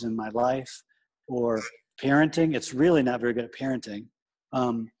decisions in my life or parenting. It's really not very good at parenting.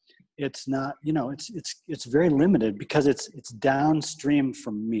 It's not, you know, it's very limited, because it's downstream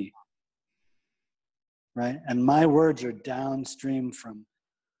from me, right? And my words are downstream from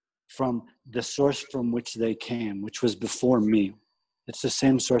the source from which they came, which was before me. It's the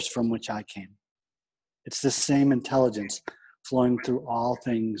same source from which I came. It's the same intelligence flowing through all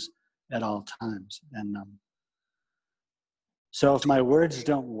things at all times. And so if my words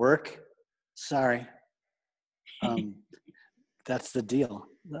don't work, sorry, that's the deal.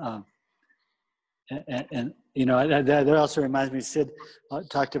 And you know, that also reminds me, Sid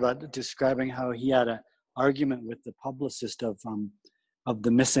talked about describing how he had an argument with the publicist of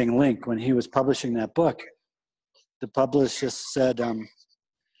The Missing Link when he was publishing that book. The publicist said,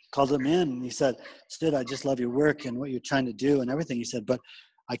 called him in, and he said, Sid, I just love your work and what you're trying to do and everything. He said, but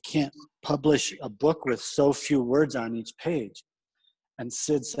I can't publish a book with so few words on each page. And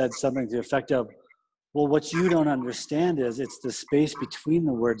Sid said something to the effect of, well, what you don't understand is it's the space between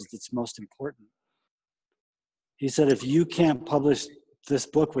the words that's most important. He said, if you can't publish this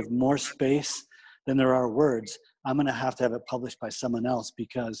book with more space than there are words, I'm going to have it published by someone else,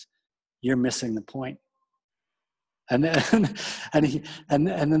 because you're missing the point. And then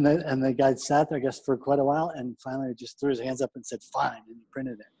the guy sat there, I guess, for quite a while, and finally just threw his hands up and said, fine, and he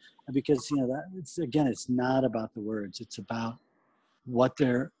printed it. And because, you know, that it's not about the words, it's about what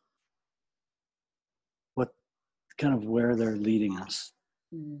kind of where they're leading us.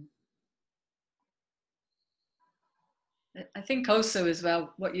 Mm. I think also as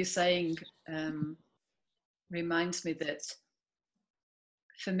well, what you're saying reminds me that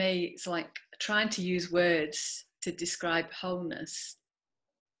for me, it's like trying to use words to describe wholeness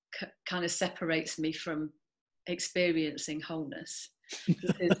kind of separates me from experiencing wholeness.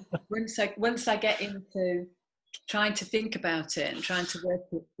 Because once I get into trying to think about it and trying to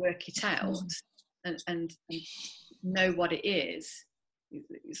work it out and know what it is,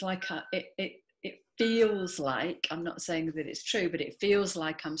 it's like it feels like, I'm not saying that it's true, but it feels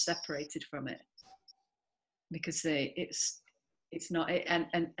like I'm separated from it, because it's not it.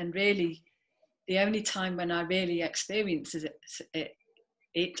 And really, the only time when I really experience it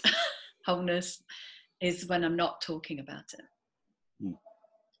wholeness is when I'm not talking about it. Mm.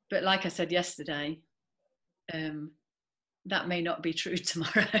 But like I said yesterday, that may not be true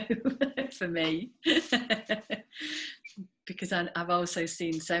tomorrow for me. Because I've also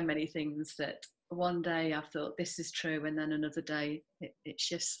seen so many things that one day I've thought this is true, and then another day it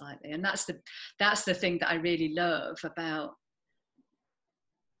shifts slightly. And that's the thing that I really love about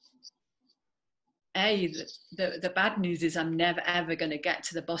the bad news is I'm never ever going to get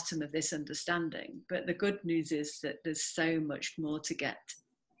to the bottom of this understanding, but the good news is that there's so much more to get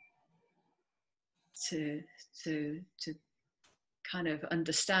to kind of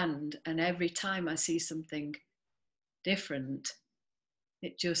understand. And every time I see something different,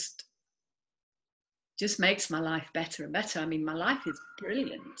 it just makes my life better and better. I mean, my life is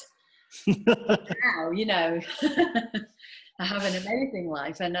brilliant now, you know. I have an amazing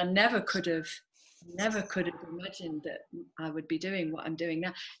life, and I never could have never could have imagined that I would be doing what I'm doing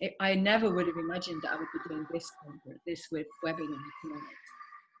now. I never would have imagined that I would be doing this conference, this with webinar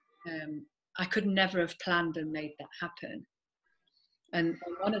tonight. I could never have planned and made that happen. And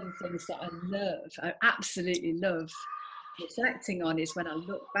one of the things that I absolutely love reflecting on is when I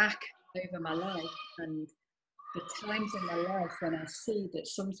look back over my life and the times in my life when I see that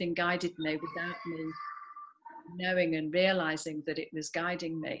something guided me without me knowing and realizing that it was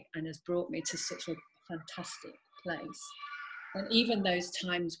guiding me and has brought me to such a fantastic place. And even those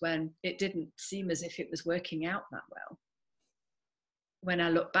times when it didn't seem as if it was working out that well, when I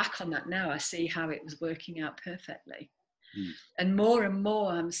look back on that now, I see how it was working out perfectly. And more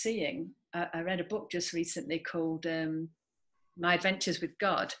I'm seeing, I read a book just recently called My Adventures with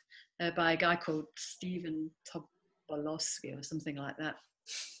God by a guy called Stephen Tobolowsky or something like that.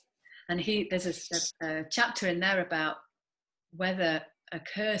 And there's a chapter in there about whether a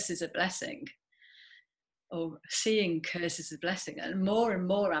curse is a blessing or seeing curse as a blessing. And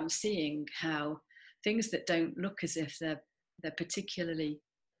more I'm seeing how things that don't look as if they're particularly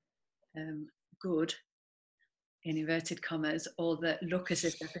good, in inverted commas, or that look as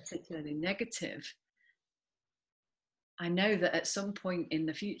if they're particularly negative. I know that at some point in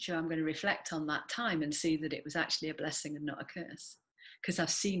the future, I'm going to reflect on that time and see that it was actually a blessing and not a curse. Because I've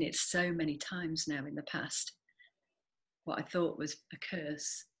seen it so many times now in the past. What I thought was a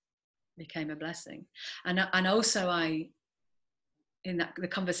curse became a blessing. And also in the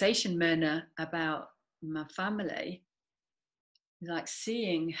conversation, Myrna, about my family, like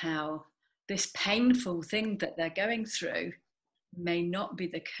seeing how this painful thing that they're going through may not be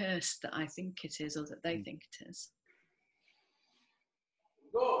the curse that I think it is or that they think it is.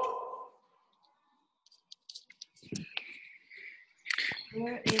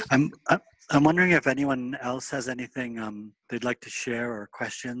 I'm wondering if anyone else has anything they'd like to share or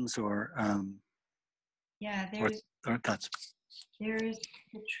questions or Yeah, or thoughts. There's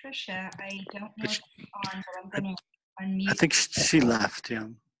Patricia. I don't know if she's on, but I'm going to unmute. I think she left. Yeah.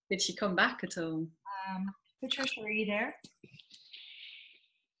 Did she come back at all? Patricia, are you there?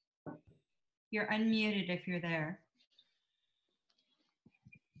 You're unmuted if you're there.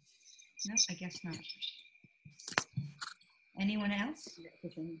 No, I guess not. Anyone else?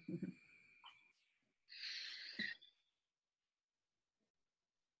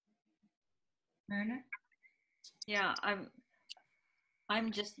 Myrna? Yeah,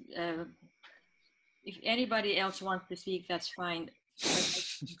 I'm just, if anybody else wants to speak, that's fine.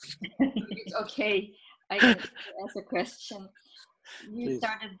 It's okay. I can ask a question. You Please.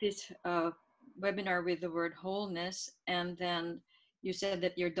 started this webinar with the word wholeness, and then you said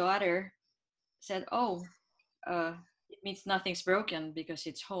that your daughter said, oh, it means nothing's broken because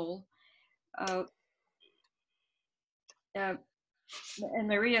it's whole. And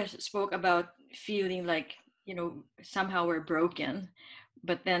Maria spoke about feeling like, you know, somehow we're broken,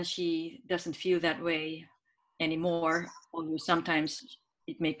 but then she doesn't feel that way anymore, although sometimes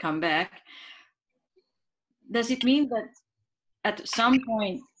it may come back. Does it mean that at some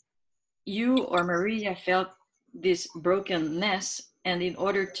point you or Maria felt this brokenness, and in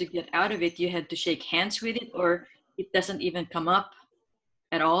order to get out of it, you had to shake hands with it, or it doesn't even come up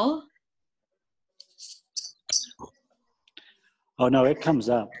at all? Oh no, it comes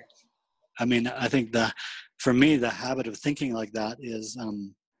up. I mean, I think for me, the habit of thinking like that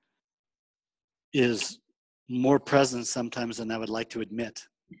is more present sometimes than I would like to admit.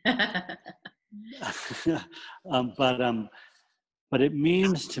 But it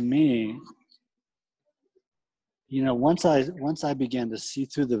means to me, you know, once I began to see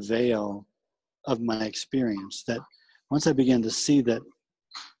through the veil of my experience, that once I began to see that,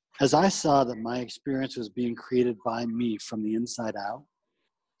 as I saw that my experience was being created by me from the inside out,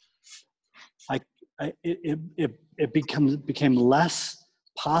 it became less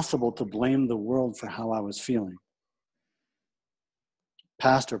possible to blame the world for how I was feeling,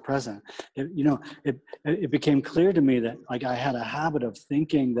 past or present. It became clear to me that, like, I had a habit of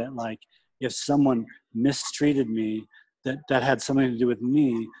thinking that, like, if someone mistreated me, that had something to do with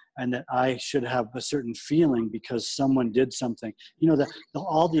me, and that I should have a certain feeling because someone did something. You know,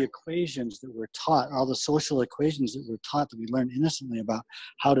 all the equations that we're taught, all the social equations that we're taught, that we learn innocently about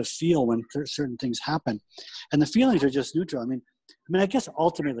how to feel when certain things happen. And the feelings are just neutral. I mean, I guess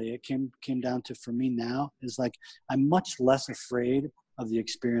ultimately it came down to, for me now, is like, I'm much less afraid of the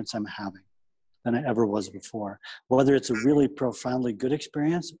experience I'm having than I ever was before. Whether it's a really profoundly good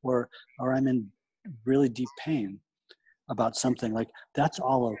experience or I'm in really deep pain about something, like, that's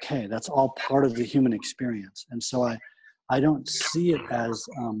all okay. That's all part of the human experience. And so I don't see it as,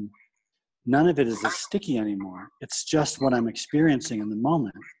 none of it is as sticky anymore. It's just what I'm experiencing in the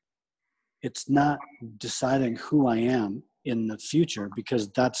moment. it's not deciding who I am in the future, because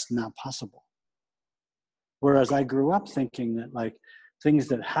that's not possible. Whereas I grew up thinking that like things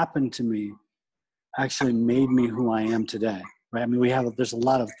that happened to me actually made me who I am today, right? I mean, there's a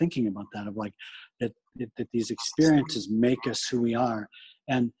lot of thinking about that, of like that these experiences make us who we are.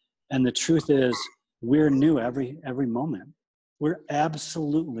 And the truth is, we're new every moment. We're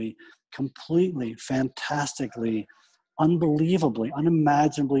absolutely, completely, fantastically, unbelievably,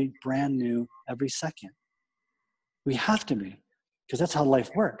 unimaginably brand new every second. We have to be, because that's how life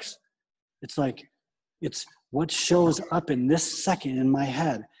works. It's like, it's what shows up in this second in my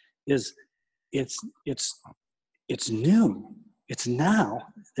head is it's new. It's now.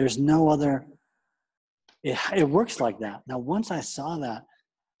 There's no other. It works like that. Now, once I saw that,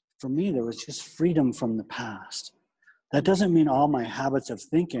 for me, there was just freedom from the past. That doesn't mean all my habits of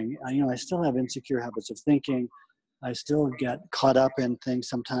thinking. I still have insecure habits of thinking. I still get caught up in things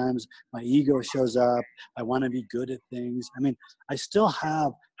sometimes. My ego shows up. I want to be good at things. I mean, I still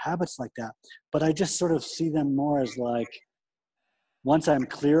have habits like that, but I just sort of see them more as like, once I'm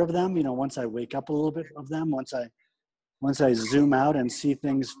clear of them, once I wake up a little bit of them, once I zoom out and see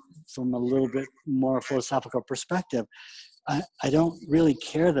things from a little bit more philosophical perspective, I don't really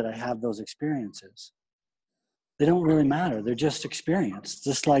care that I have those experiences. They don't really matter. They're just experience.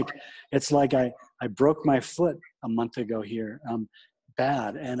 Just like, it's like I broke my foot a month ago here,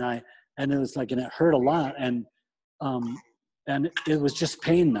 bad. And it was like, and it hurt a lot. And it was just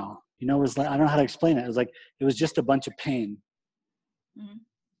pain though. It was like, I don't know how to explain it. It was like, it was just a bunch of pain.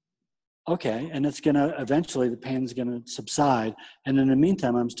 Mm-hmm. Okay. And eventually the pain's going to subside. And in the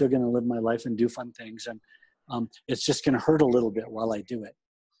meantime, I'm still going to live my life and do fun things. And it's just going to hurt a little bit while I do it.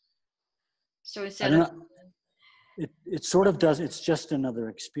 So instead of... It sort of does. It's just another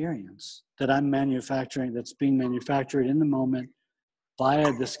experience that I'm manufacturing, that's being manufactured in the moment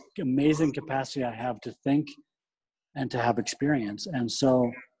via this amazing capacity I have to think and to have experience. And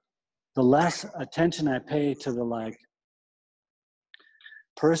so the less attention I pay to the like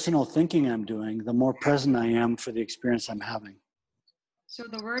personal thinking I'm doing, the more present I am for the experience I'm having. So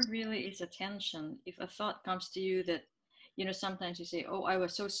the word really is attention. If a thought comes to you that, sometimes you say, oh, I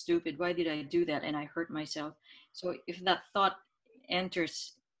was so stupid. Why did I do that? And I hurt myself. So if that thought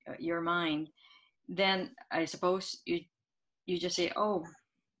enters your mind, then I suppose you just say, oh,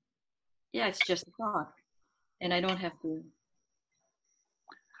 yeah, it's just a thought. And I don't have to.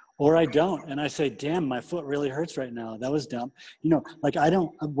 Or I don't. And I say, damn, my foot really hurts right now. That was dumb. Like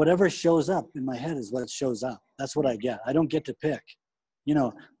whatever shows up in my head is what shows up. That's what I get. I don't get to pick,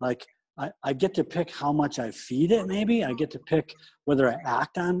 like, I get to pick how much I feed it, maybe. I get to pick whether I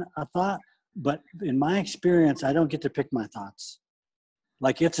act on a thought. But in my experience, I don't get to pick my thoughts.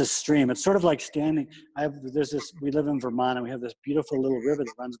 Like, it's a stream. It's sort of like standing. We live in Vermont, and we have this beautiful little river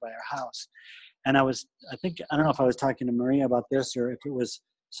that runs by our house. And I don't know if I was talking to Maria about this or if it was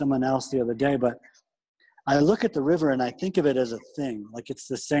someone else the other day, but I look at the river and I think of it as a thing, like it's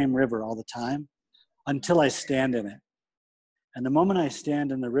the same river all the time until I stand in it. And the moment I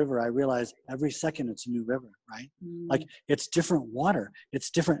stand in the river, I realize every second it's a new river, right? Mm. Like, it's different water.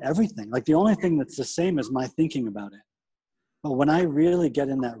 It's different everything. Like, the only thing that's the same is my thinking about it. But when I really get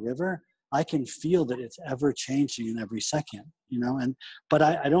in that river, I can feel that it's ever changing in every second, but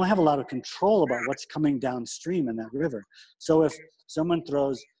I don't have a lot of control about what's coming downstream in that river. So if someone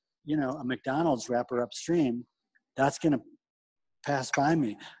throws, a McDonald's wrapper upstream, that's going to pass by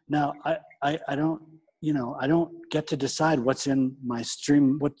me. Now, I don't, I don't get to decide what's in my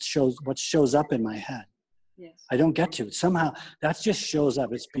stream, what shows up in my head. Yes. I don't get to. Somehow that just shows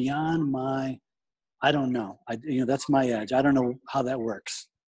up. It's beyond I don't know. That's my edge. I don't know how that works,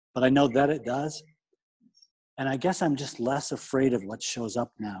 but I know that it does. And I guess I'm just less afraid of what shows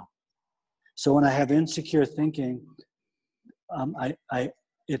up now. So when I have insecure thinking, I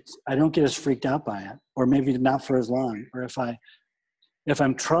don't get as freaked out by it, or maybe not for as long. Or if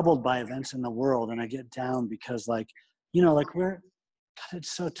I'm troubled by events in the world and I get down because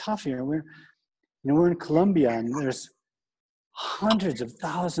it's so tough here. We're in Colombia, and there's hundreds of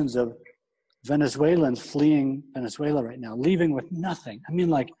thousands of Venezuelans fleeing Venezuela right now, leaving with nothing. I mean,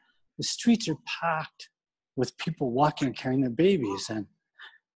 like, the streets are packed with people walking, carrying their babies and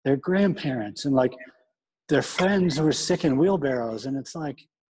their grandparents and like their friends who are sick in wheelbarrows. And it's like,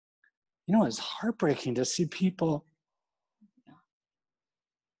 it's heartbreaking to see people,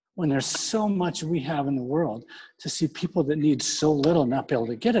 when there's so much we have in the world, to see people that need so little not be able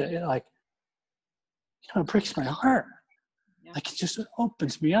to get it. It breaks my heart. Yeah. Like, it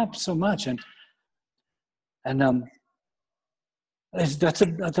opens me up so much. And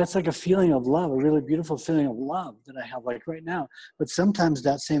That's like a feeling of love, a really beautiful feeling of love that I have like right now. But sometimes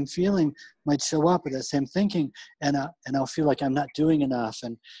that same feeling might show up, or that same thinking, and I'll feel like I'm not doing enough,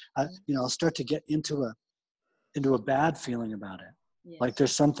 and I'll start to get into a bad feeling about it, Yes. like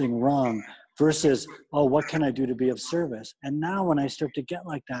there's something wrong, versus, oh, what can I do to be of service? And now when I start to get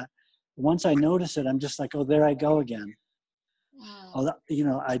like that, once I notice it, I'm just like, oh, there I go again. Wow. Oh,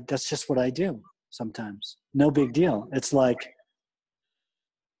 that's just what I do sometimes. No big deal. It's like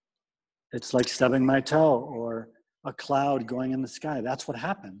stubbing my toe or a cloud going in the sky. That's what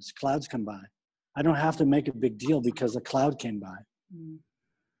happens. Clouds come by. I don't have to make a big deal because a cloud came by.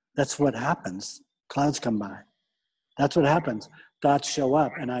 That's what happens. Clouds come by. That's what happens. Thoughts show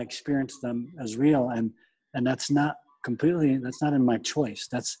up and I experience them as real. And that's not in my choice.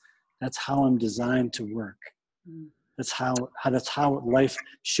 That's how I'm designed to work. That's how life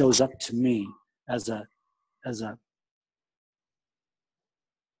shows up to me as a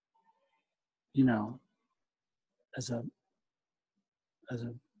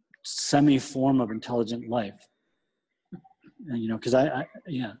semi-form of intelligent life. Because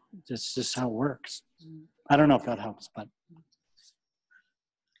that's just how it works. I don't know if that helps, but.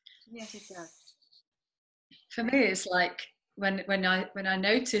 Yes, it does. For me, it's like when I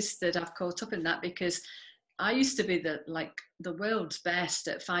noticed that I've caught up in that, because I used to be the world's best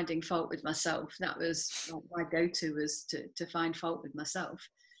at finding fault with myself. That was my go-to, was to find fault with myself.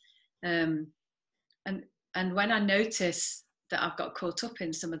 And when I notice that I've got caught up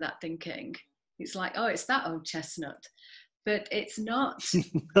in some of that thinking, it's like, oh, it's that old chestnut. But it's not.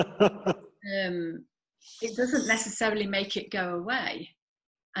 It doesn't necessarily make it go away,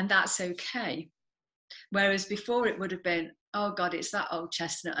 and that's okay. Whereas before it would have been, oh God, it's that old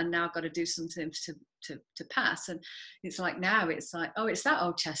chestnut, and now I've got to do something to pass. And it's like, now it's like, oh, it's that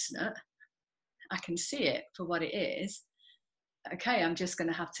old chestnut. I can see it for what it is. Okay, I'm just going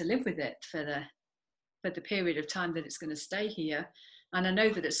to have to live with it for the period of time that it's going to stay here. And I know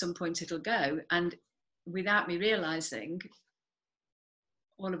that at some point it'll go. And without me realizing,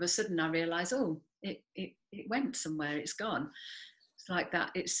 all of a sudden I realize, oh, it went somewhere, it's gone. It's like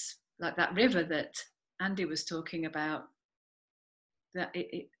that river that Andy was talking about, that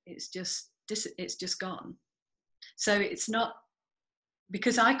it's just gone. So it's not,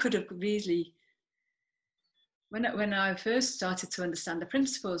 because I could have really, when I first started to understand the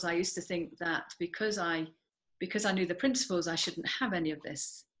principles, I used to think that because I knew the principles, I shouldn't have any of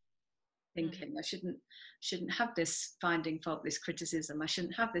this thinking. I shouldn't have this finding fault, this criticism. I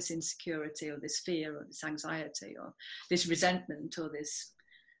shouldn't have this insecurity or this fear or this anxiety or this resentment or this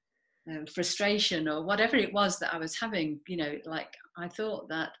frustration or whatever it was that I was having. Like, I thought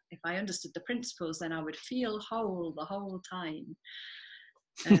that if I understood the principles, then I would feel whole the whole time.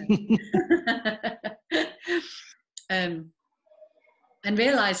 And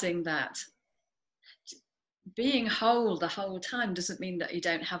realizing that being whole the whole time doesn't mean that you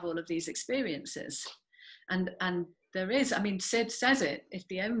don't have all of these experiences. And there is, Sid says it, if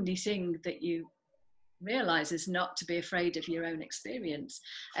the only thing that you realize is not to be afraid of your own experience.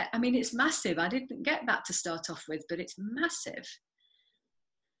 It's massive. I didn't get that to start off with, but it's massive,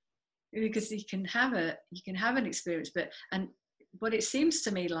 because you can have an experience, but what it seems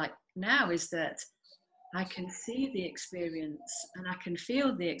to me like now is that I can see the experience and I can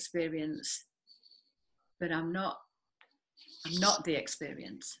feel the experience, but I'm not the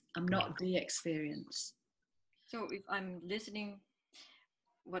experience. I'm not the experience. So if I'm listening,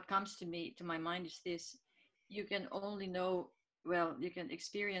 what comes to my mind is this: you can only you can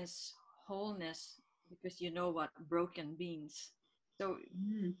experience wholeness because you know what broken means. So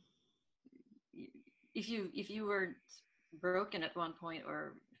if you were broken at one point,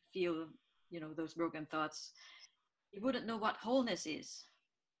 or feel those broken thoughts, you wouldn't know what wholeness is.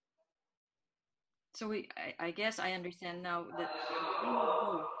 So I guess I understand now that in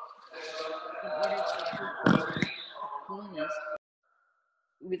order to wholeness,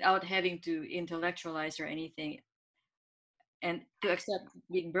 without having to intellectualize or anything, and to accept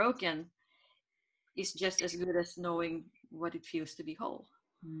being broken, is just as good as knowing what it feels to be whole.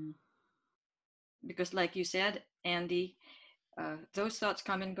 Because like you said, Andy, those thoughts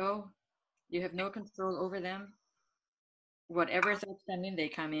come and go. You have no control over them. Whatever thoughts come in, they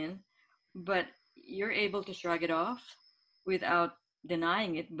come in. But you're able to shrug it off without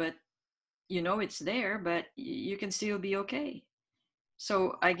denying it. But it's there, but you can still be okay.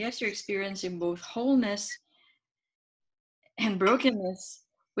 So I guess you're experiencing both wholeness and brokenness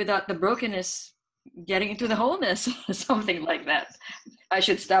without the brokenness getting into the wholeness, something like that. I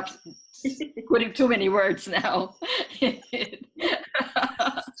should stop putting too many words now.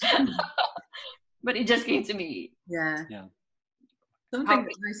 But it just came to me. Yeah. Something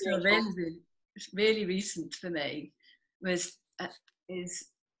that I saw really recent for me was is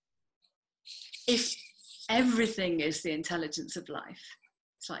if everything is the intelligence of life,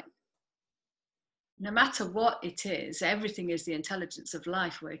 it's like no matter what it is, everything is the intelligence of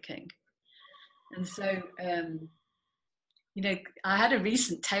life working. And so, you know, I had a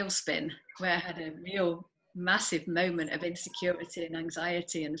recent tailspin where I had a real massive moment of insecurity and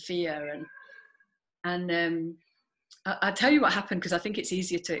anxiety and fear, and I'll tell you what happened because I think it's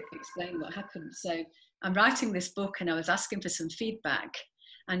easier to explain what happened. So I'm writing this book and I was asking for some feedback,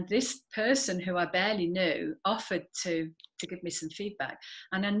 and this person who I barely knew offered to give me some feedback,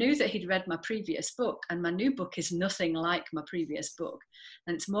 and I knew that he'd read my previous book, and my new book is nothing like my previous book,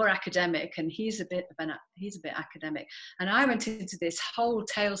 and it's more academic, and he's a bit academic, and I went into this whole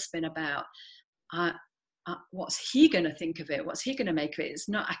tailspin about what's he going to think of it, what's he going to make of it. It's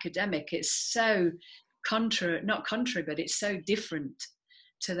not academic, it's so not contrary, but it's so different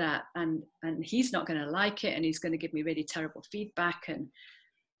to that, and he's not going to like it, and he's going to give me really terrible feedback, and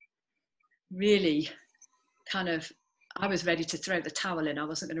really kind of I was ready to throw the towel in. I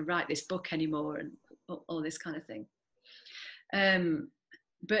wasn't going to write this book anymore, and all this kind of thing.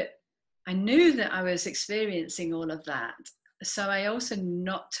 But I knew that I was experiencing all of that, so I also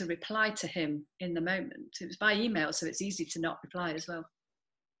not to reply to him in the moment. It was by email, so it's easy to not reply as well.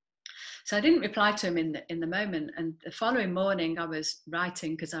 So I didn't reply to him in the moment, and the following morning I was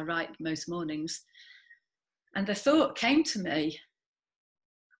writing, because I write most mornings, and the thought came to me,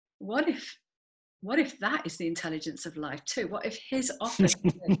 what if that is the intelligence of life too? What if his office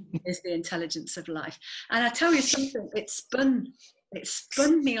is the intelligence of life? And I tell you something, it spun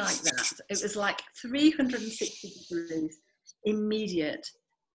me like that. It was like 360 degrees, immediate.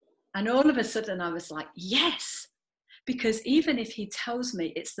 And all of a sudden I was like, yes. Because even if he tells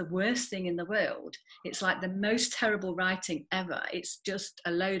me it's the worst thing in the world, it's like the most terrible writing ever, it's just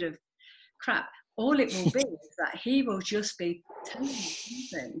a load of crap, all it will be is that he will just be telling me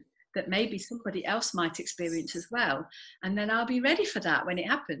something that maybe somebody else might experience as well. And then I'll be ready for that when it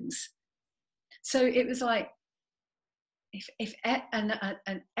happens. So it was like, if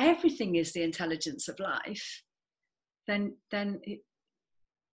everything is the intelligence of life, then it,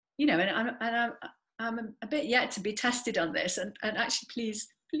 you know, and I'm a bit yet to be tested on this, and actually please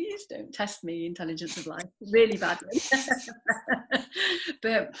don't test me, intelligence of life, really badly.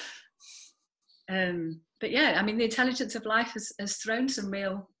 but yeah, I mean, the intelligence of life has thrown some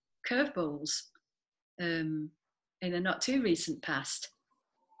real curveballs in a not too recent past,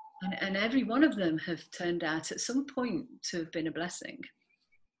 and every one of them have turned out at some point to have been a blessing.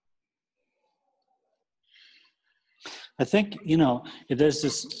 I think, you know, there's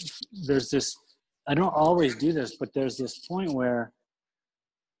this, I don't always do this, but there's this point where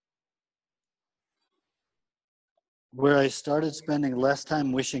I started spending less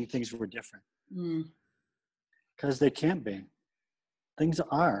time wishing things were different. Because they can't be. Things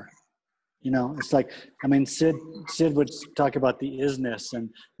are. You know, it's like, I mean, Sid would talk about the isness and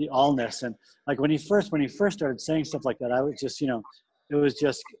the allness, and like when he first started saying stuff like that, I was just, you know, it was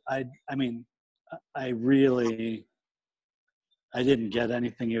just, I mean, I didn't get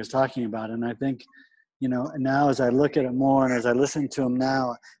anything he was talking about. And I think, you know, now as I look at it more and as I listen to him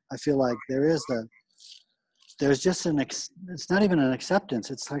now, I feel like there's just it's not even an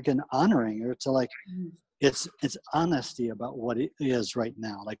acceptance. It's like an honoring, or it's like, it's honesty about what it is right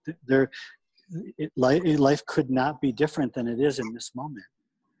now. Like life could not be different than it is in this moment,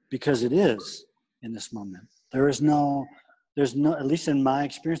 because it is in this moment. There's no, at least in my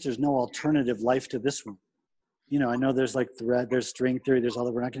experience, there's no alternative life to this one. You know, I know there's like there's string theory, there's all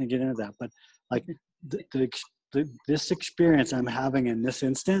that. We're not going to get into that, but like this experience I'm having in this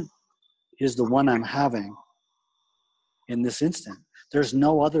instant is the one I'm having in this instant. There's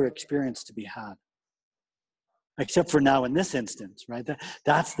no other experience to be had, except for now in this instance, right?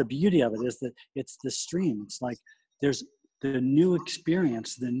 That's the beauty of it, is that it's the stream. It's like there's the new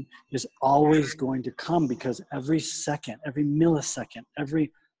experience then is always going to come, because every second, every millisecond,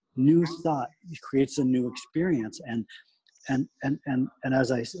 every new thought creates a new experience. And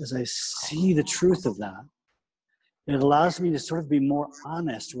as I see the truth of that, it allows me to sort of be more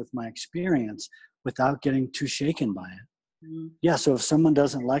honest with my experience without getting too shaken by it. Yeah, so if someone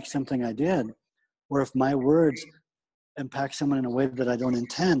doesn't like something I did, or if my words impact someone in a way that I don't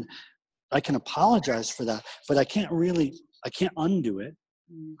intend, I can apologize for that, but I can't undo it,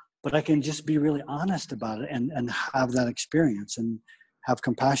 but I can just be really honest about it and have that experience and have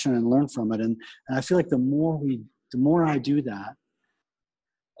compassion and learn from it. And I feel like the more I do that,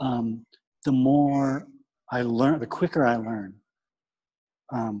 the more I learn, the quicker I learn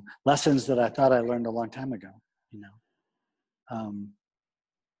lessons that I thought I learned a long time ago, you know.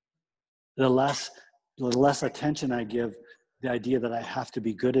 the less attention I give the idea that I have to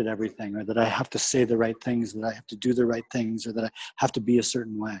be good at everything, or that I have to say the right things, that I have to do the right things, or that I have to be a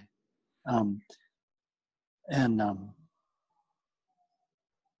certain way. And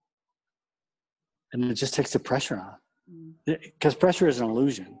it just takes the pressure off. Because pressure is an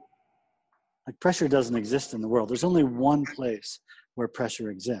illusion. Like, pressure doesn't exist in the world. There's only one place where pressure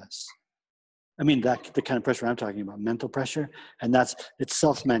exists. I mean, the kind of pressure I'm talking about, mental pressure, and it's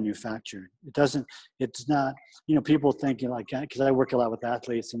self-manufactured. It's not, people think, like, because I work a lot with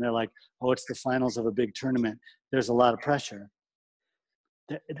athletes, and they're like, oh, it's the finals of a big tournament, there's a lot of pressure.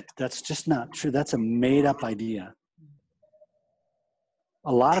 That's just not true. That's a made-up idea.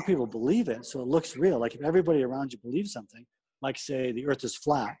 A lot of people believe it, so it looks real. Like, if everybody around you believes something, like, say, the earth is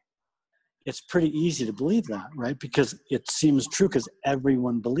flat, it's pretty easy to believe that, right? Because it seems true because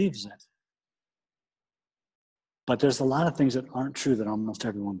everyone believes it. But there's a lot of things that aren't true that almost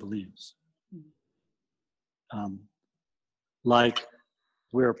everyone believes. Like,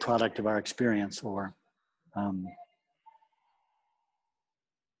 we're a product of our experience, or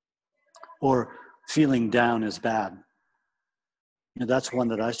feeling down is bad. That's one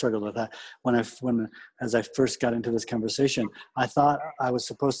that I struggled with. As I first got into this conversation, I thought I was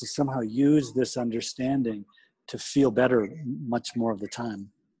supposed to somehow use this understanding to feel better much more of the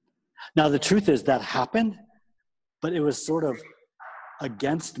time. Now, the truth is that happened, but it was sort of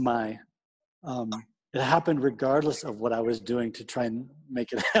against my, it happened regardless of what I was doing to try and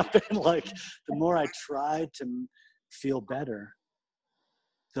make it happen. Like, the more I tried to feel better,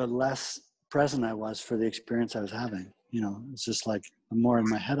 the less present I was for the experience I was having. It's just like, the more in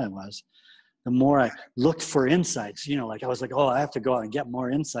my head I was, the more I looked for insights. Like, I was like, oh, I have to go out and get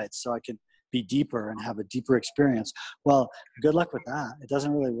more insights so I can be deeper and have a deeper experience. Well, good luck with that. It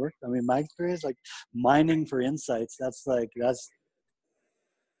doesn't really work. I mean, my experience, like, mining for insights, that's like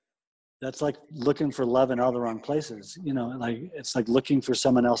looking for love in all the wrong places. Like, it's like looking for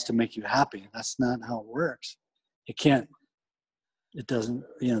someone else to make you happy. That's not how it works. It doesn't,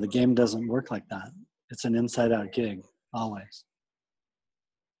 the game doesn't work like that. It's an inside out gig, always.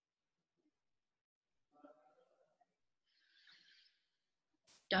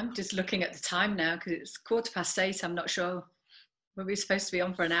 I'm just looking at the time now because it's 8:15. I'm not sure. Were we supposed to be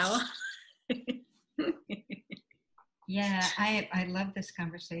on for an hour? Yeah, I love this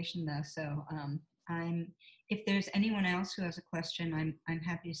conversation though. So if there's anyone else who has a question, I'm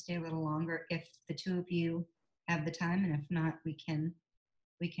happy to stay a little longer if the two of you have the time, and if not, we can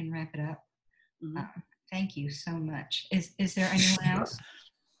wrap it up. Mm-hmm. Thank you so much. Is there anyone else?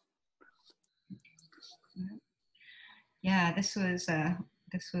 Yeah, this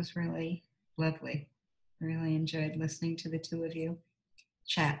was really lovely. I really enjoyed listening to the two of you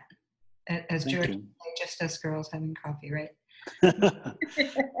chat. As George said, just us girls having coffee, right?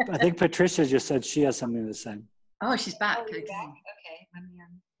 I think Patricia just said she has something to say. Oh, she's back. Oh, okay. Okay, let me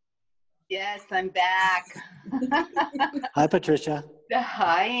Yes, I'm back. Hi, Patricia.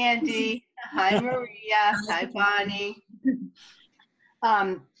 Hi, Andy. Hi, Maria. Hi, Bonnie.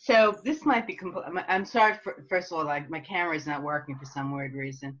 So this might be I'm sorry. First of all, like, my camera is not working for some weird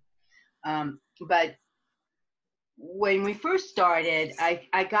reason. But when we first started,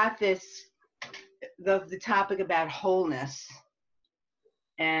 I got the topic about wholeness,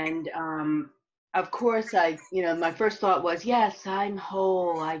 and of course, my first thought was, yes, I'm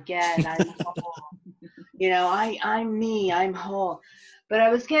whole. I'm whole. I'm me. I'm whole. But I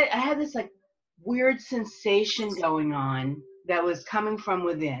had this, like, weird sensation going on that was coming from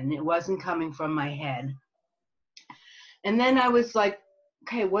within. It wasn't coming from my head. And then I was like,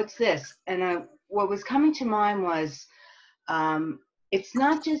 okay, what's this? And what was coming to mind was, it's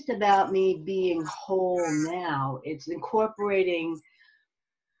not just about me being whole now. It's incorporating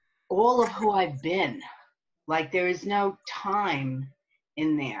all of who I've been. Like, there is no time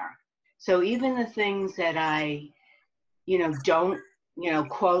in there. So even the things that I, don't,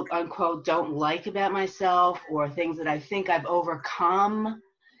 quote unquote, don't like about myself, or things that I think I've overcome,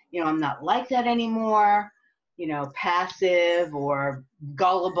 I'm not like that anymore, passive or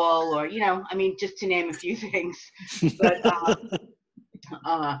gullible, or, just to name a few things. But,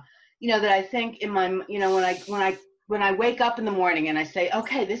 that I think in my, when I wake up in the morning and I say,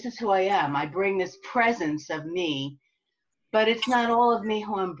 okay, this is who I am, I bring this presence of me, but it's not all of me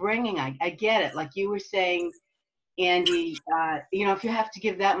who I'm bringing. I get it. Like you were saying, Andy, if you have to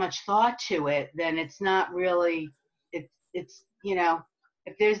give that much thought to it, then it's not really, it's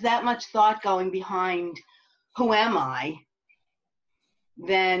if there's that much thought going behind who am I,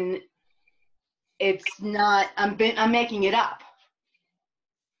 then it's not, I'm making it up.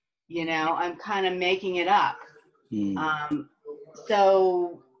 I'm kind of making it up.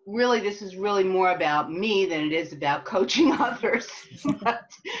 So really, this is really more about me than it is about coaching others. But,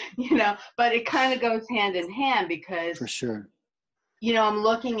 but it kind of goes hand in hand because, For sure. I'm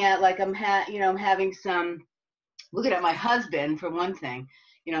looking at, like, I'm having some, looking at my husband for one thing,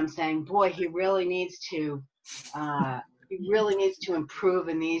 I'm saying, boy, he really needs to improve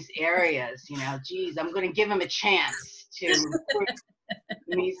in these areas, geez, I'm going to give him a chance to improve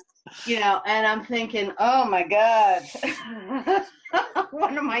in these, and I'm thinking, oh my God,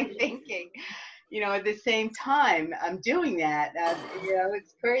 what am I thinking? At the same time, I'm doing that.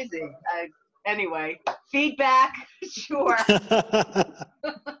 It's crazy. Anyway, feedback, sure.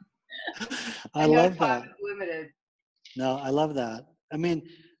 I love that. Time is limited. No, I love that. I mean,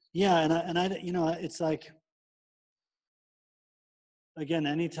 yeah, and I, it's like, again,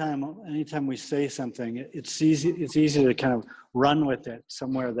 anytime we say something, it's easy to kind of run with it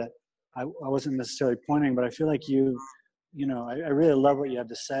somewhere that I wasn't necessarily pointing, but I feel like I really love what you had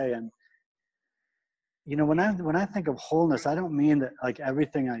to say. And when I think of wholeness, I don't mean that like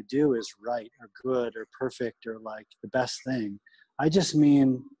everything I do is right or good or perfect or like the best thing. I just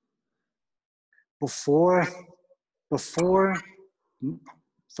mean before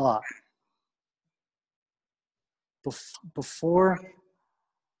thought, before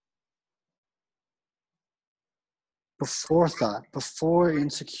thought, before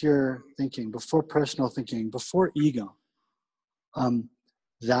insecure thinking, before personal thinking, before ego,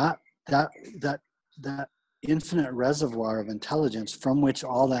 that infinite reservoir of intelligence from which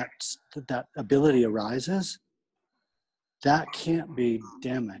all that ability arises, that can't be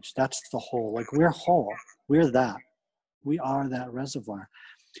damaged. That's the whole. Like, we're whole. We're that. We are that reservoir.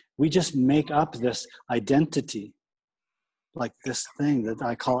 We just make up this identity, like this thing that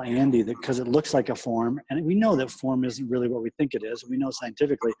I call Andy, because it looks like a form, and we know that form isn't really what we think it is. We know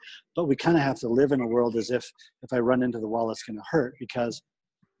scientifically, but we kind of have to live in a world as if I run into the wall, it's going to hurt, because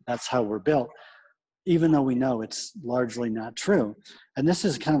that's how we're built, even though we know it's largely not true. And this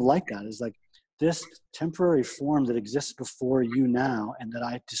is kind of like that. It's like this temporary form that exists before you now, and that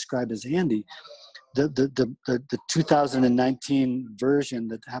I describe as Andy, the 2019 version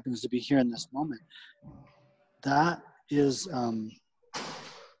that happens to be here in this moment, that is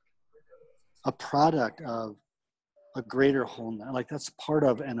a product of a greater wholeness. Like, that's part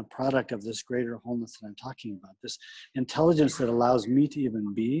of and a product of this greater wholeness that I'm talking about. This intelligence that allows me to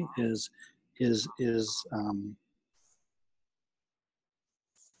even be is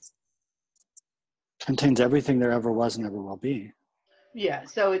contains everything there ever was and ever will be. Yeah,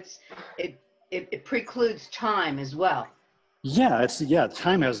 so it precludes time as well. Yeah,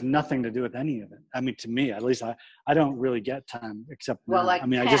 time has nothing to do with any of it. I mean, to me, at least, I don't really get time except now. Like, I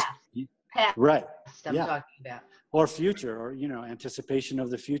mean, past, right. I'm talking about. Or future, or anticipation of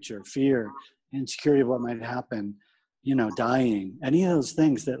the future, fear, insecurity of what might happen, dying, any of those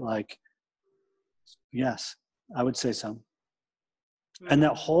things that, like, yes, I would say so. And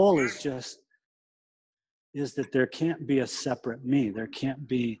that whole is that there can't be a separate me. There can't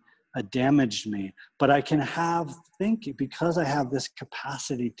be a damaged me, but I can have thinking, because I have this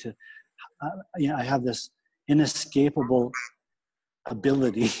capacity to, I have this inescapable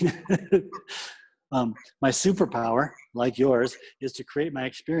ability. My superpower, like yours, is to create my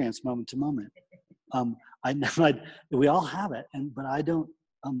experience moment to moment. We all have it, but I don't.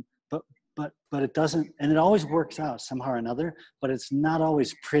 But it doesn't, and it always works out somehow or another. But it's not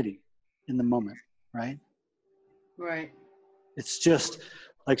always pretty in the moment, right? Right. It's just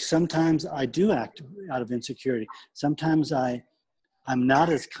like sometimes I do act out of insecurity. Sometimes I'm not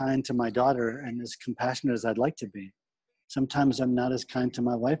as kind to my daughter and as compassionate as I'd like to be. Sometimes I'm not as kind to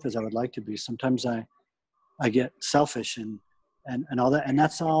my wife as I would like to be. Sometimes I get selfish and all that, and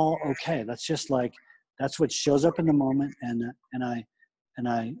that's all okay. That's just like, that's what shows up in the moment, and I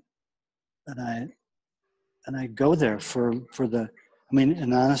go there for the, I mean,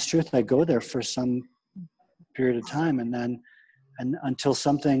 in honest truth, I go there for some period of time, and until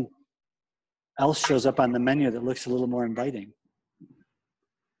something else shows up on the menu that looks a little more inviting,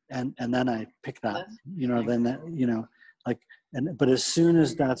 and then I pick that, then that, but as soon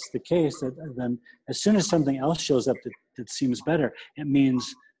as that's the case, then as soon as something else shows up that seems better, it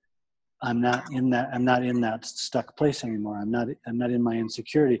means I'm not in that stuck place anymore. I'm not in my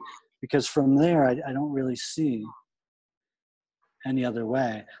insecurity, because from there I don't really see any other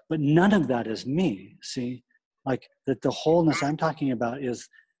way. But none of that is me. See, like that the wholeness I'm talking about is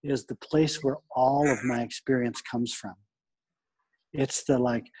the place where all of my experience comes from. It's the,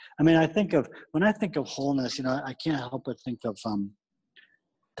 like, I mean, when I think of wholeness, I can't help but think of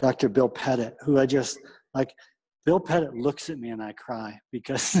Dr. Bill Pettit, who I just, like, Bill Pettit looks at me and I cry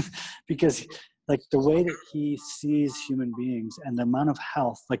because like the way that he sees human beings and the amount of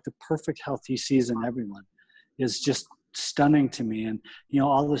health, like the perfect health he sees in everyone, is just stunning to me. And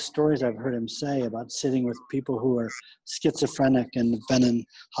all the stories I've heard him say about sitting with people who are schizophrenic and have been in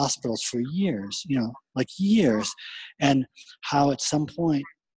hospitals for years, like years, and how at some point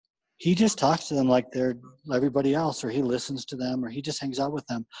he just talks to them like they're everybody else, or he listens to them, or he just hangs out with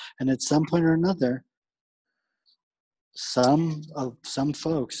them. And at some point or another, some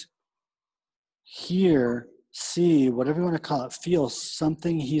folks hear, see, whatever you want to call it, feel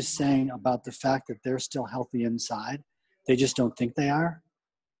something he's saying about the fact that they're still healthy inside. They just don't think they are.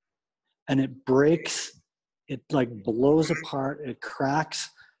 And it breaks, it like blows apart, it cracks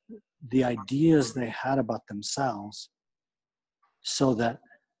the ideas they had about themselves, so that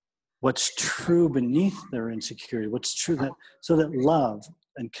what's true beneath their insecurity, what's true, so that love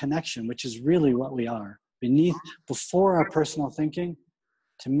and connection, which is really what we are, before our personal thinking,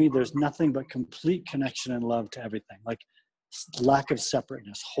 to me, there's nothing but complete connection and love to everything, like lack of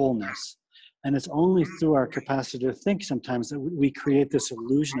separateness, wholeness. And it's only through our capacity to think sometimes that we create this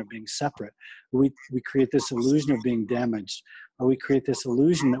illusion of being separate. We create this illusion of being damaged, or we create this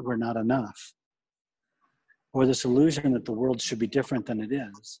illusion that we're not enough, or this illusion that the world should be different than it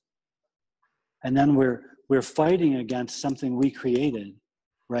is. And then we're fighting against something we created,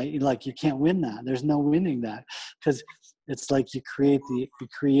 right? Like, you can't win that. There's no winning that, because it's like you create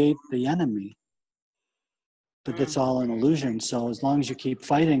the enemy, but that's all an illusion. So as long as you keep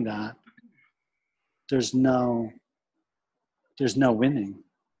fighting that, there's no winning.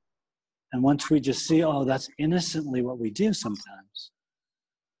 And once we just see, oh, that's innocently what we do sometimes.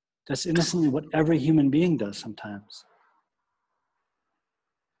 That's innocently what every human being does sometimes.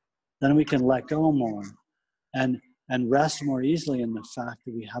 Then we can let go more and rest more easily in the fact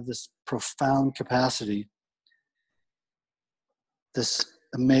that we have this profound capacity, this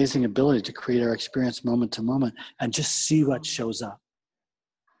amazing ability to create our experience moment to moment and just see what shows up.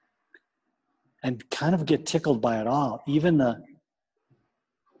 And kind of get tickled by it all, even the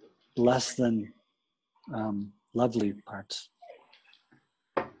less than lovely parts.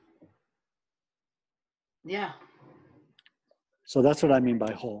 Yeah. So that's what I mean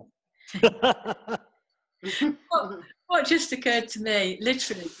by whole. What just occurred to me,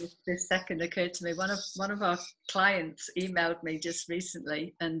 literally this second occurred to me, one of our clients emailed me just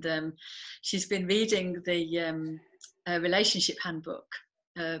recently, and she's been reading the relationship handbook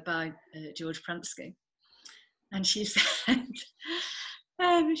by George Pransky, and she said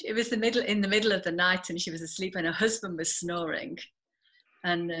it was in the middle of the night, and she was asleep, and her husband was snoring,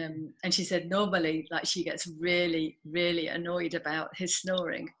 and she said normally, like, she gets really, really annoyed about his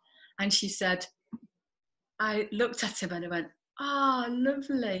snoring, and she said, I looked at him and I went, "Ah, oh,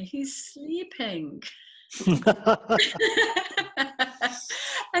 lovely, he's sleeping." And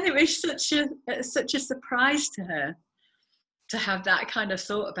it was such a surprise to her to have that kind of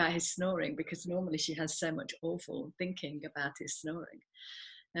thought about his snoring, because normally she has so much awful thinking about his snoring.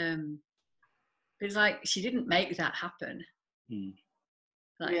 It's like she didn't make that happen.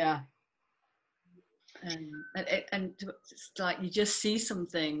 Like, yeah. And it's like you just see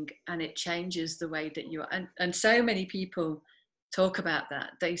something and it changes the way that you are. And so many people talk about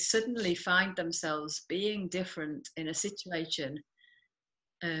that. They suddenly find themselves being different in a situation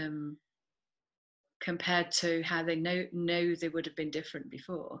compared to how they know they would have been different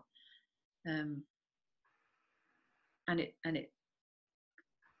before. And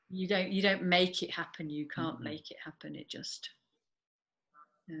you don't make it happen. You can't make it happen. It just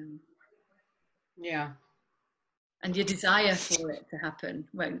yeah. And your desire for it to happen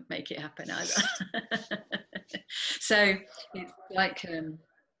won't make it happen either. So it's like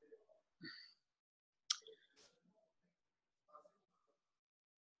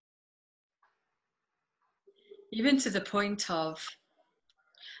even to the point of,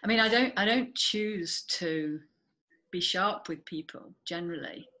 I mean, I don't choose to be sharp with people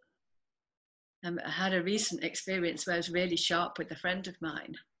generally. I had a recent experience where I was really sharp with a friend of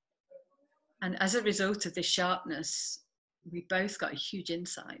mine, and as a result of this sharpness, we both got a huge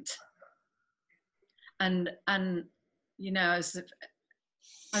insight. And you know, I was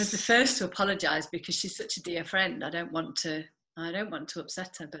the first to apologize, because she's such a dear friend. I don't want to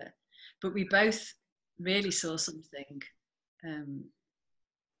upset her, but we both really saw something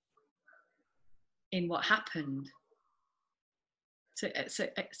in what happened. So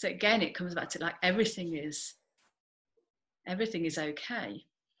again, it comes back to, like, everything is okay.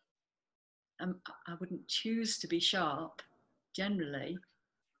 I wouldn't choose to be sharp generally,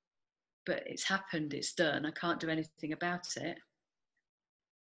 but it's happened, it's done, I can't do anything about it.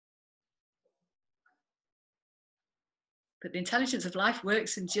 But the intelligence of life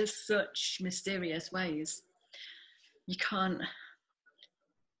works in just such mysterious ways. You can't,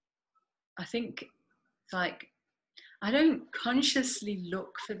 I think it's like, I don't consciously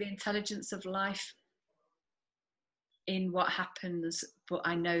look for the intelligence of life in what happens, but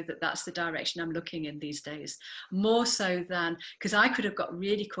I know that that's the direction I'm looking in these days, more so than, because I could have got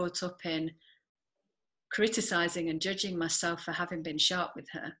really caught up in criticizing and judging myself for having been sharp with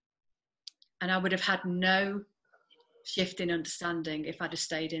her, and I would have had no shift in understanding if I'd have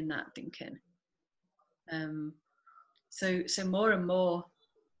stayed in that thinking. So more and more,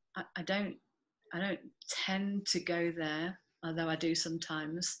 I don't tend to go there, although I do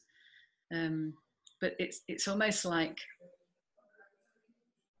sometimes. But it's almost like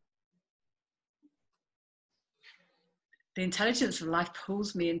the intelligence of life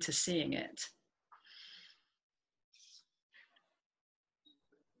pulls me into seeing it.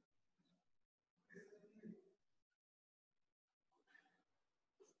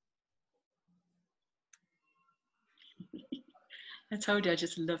 I told you I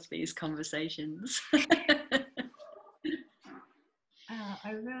just love these conversations. I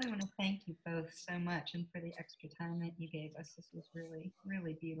really want to thank you both so much, and for the extra time that you gave us. This was really,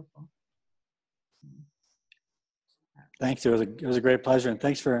 really beautiful. Thanks. It was a great pleasure, and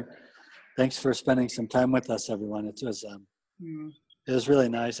thanks for spending some time with us, everyone. It was really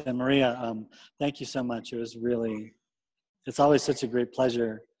nice. And Maria, thank you so much. It's always such a great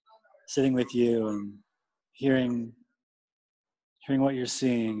pleasure sitting with you and hearing what you're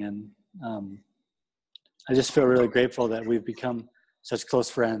seeing, and I just feel really grateful that we've become such close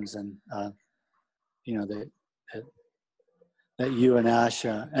friends, and that you and Ash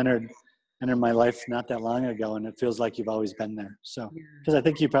entered my life not that long ago, and it feels like you've always been there. So, because I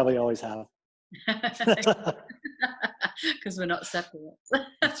think you probably always have. Because we're not separate.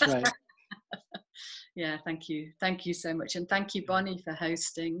 That's right. Yeah, thank you so much, and thank you, Bonnie, for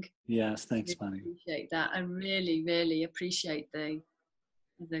hosting. Yes, thanks, I Bonnie. appreciate that. I really, really appreciate the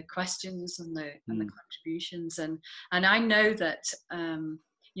questions and the contributions, and I know that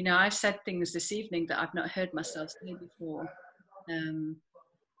I've said things this evening that I've not heard myself say before, and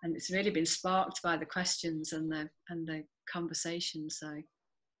it's really been sparked by the questions and the conversation. So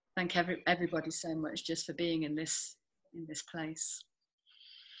thank everybody so much just for being in this place.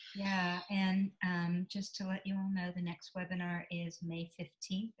 Yeah, and just to let you all know, the next webinar is May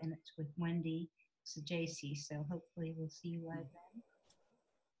 15th, and it's with Wendy Sajasi. So hopefully we'll see you live then.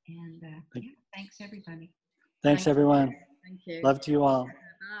 And thanks everybody. Thanks everyone. Thank you. Love to you all.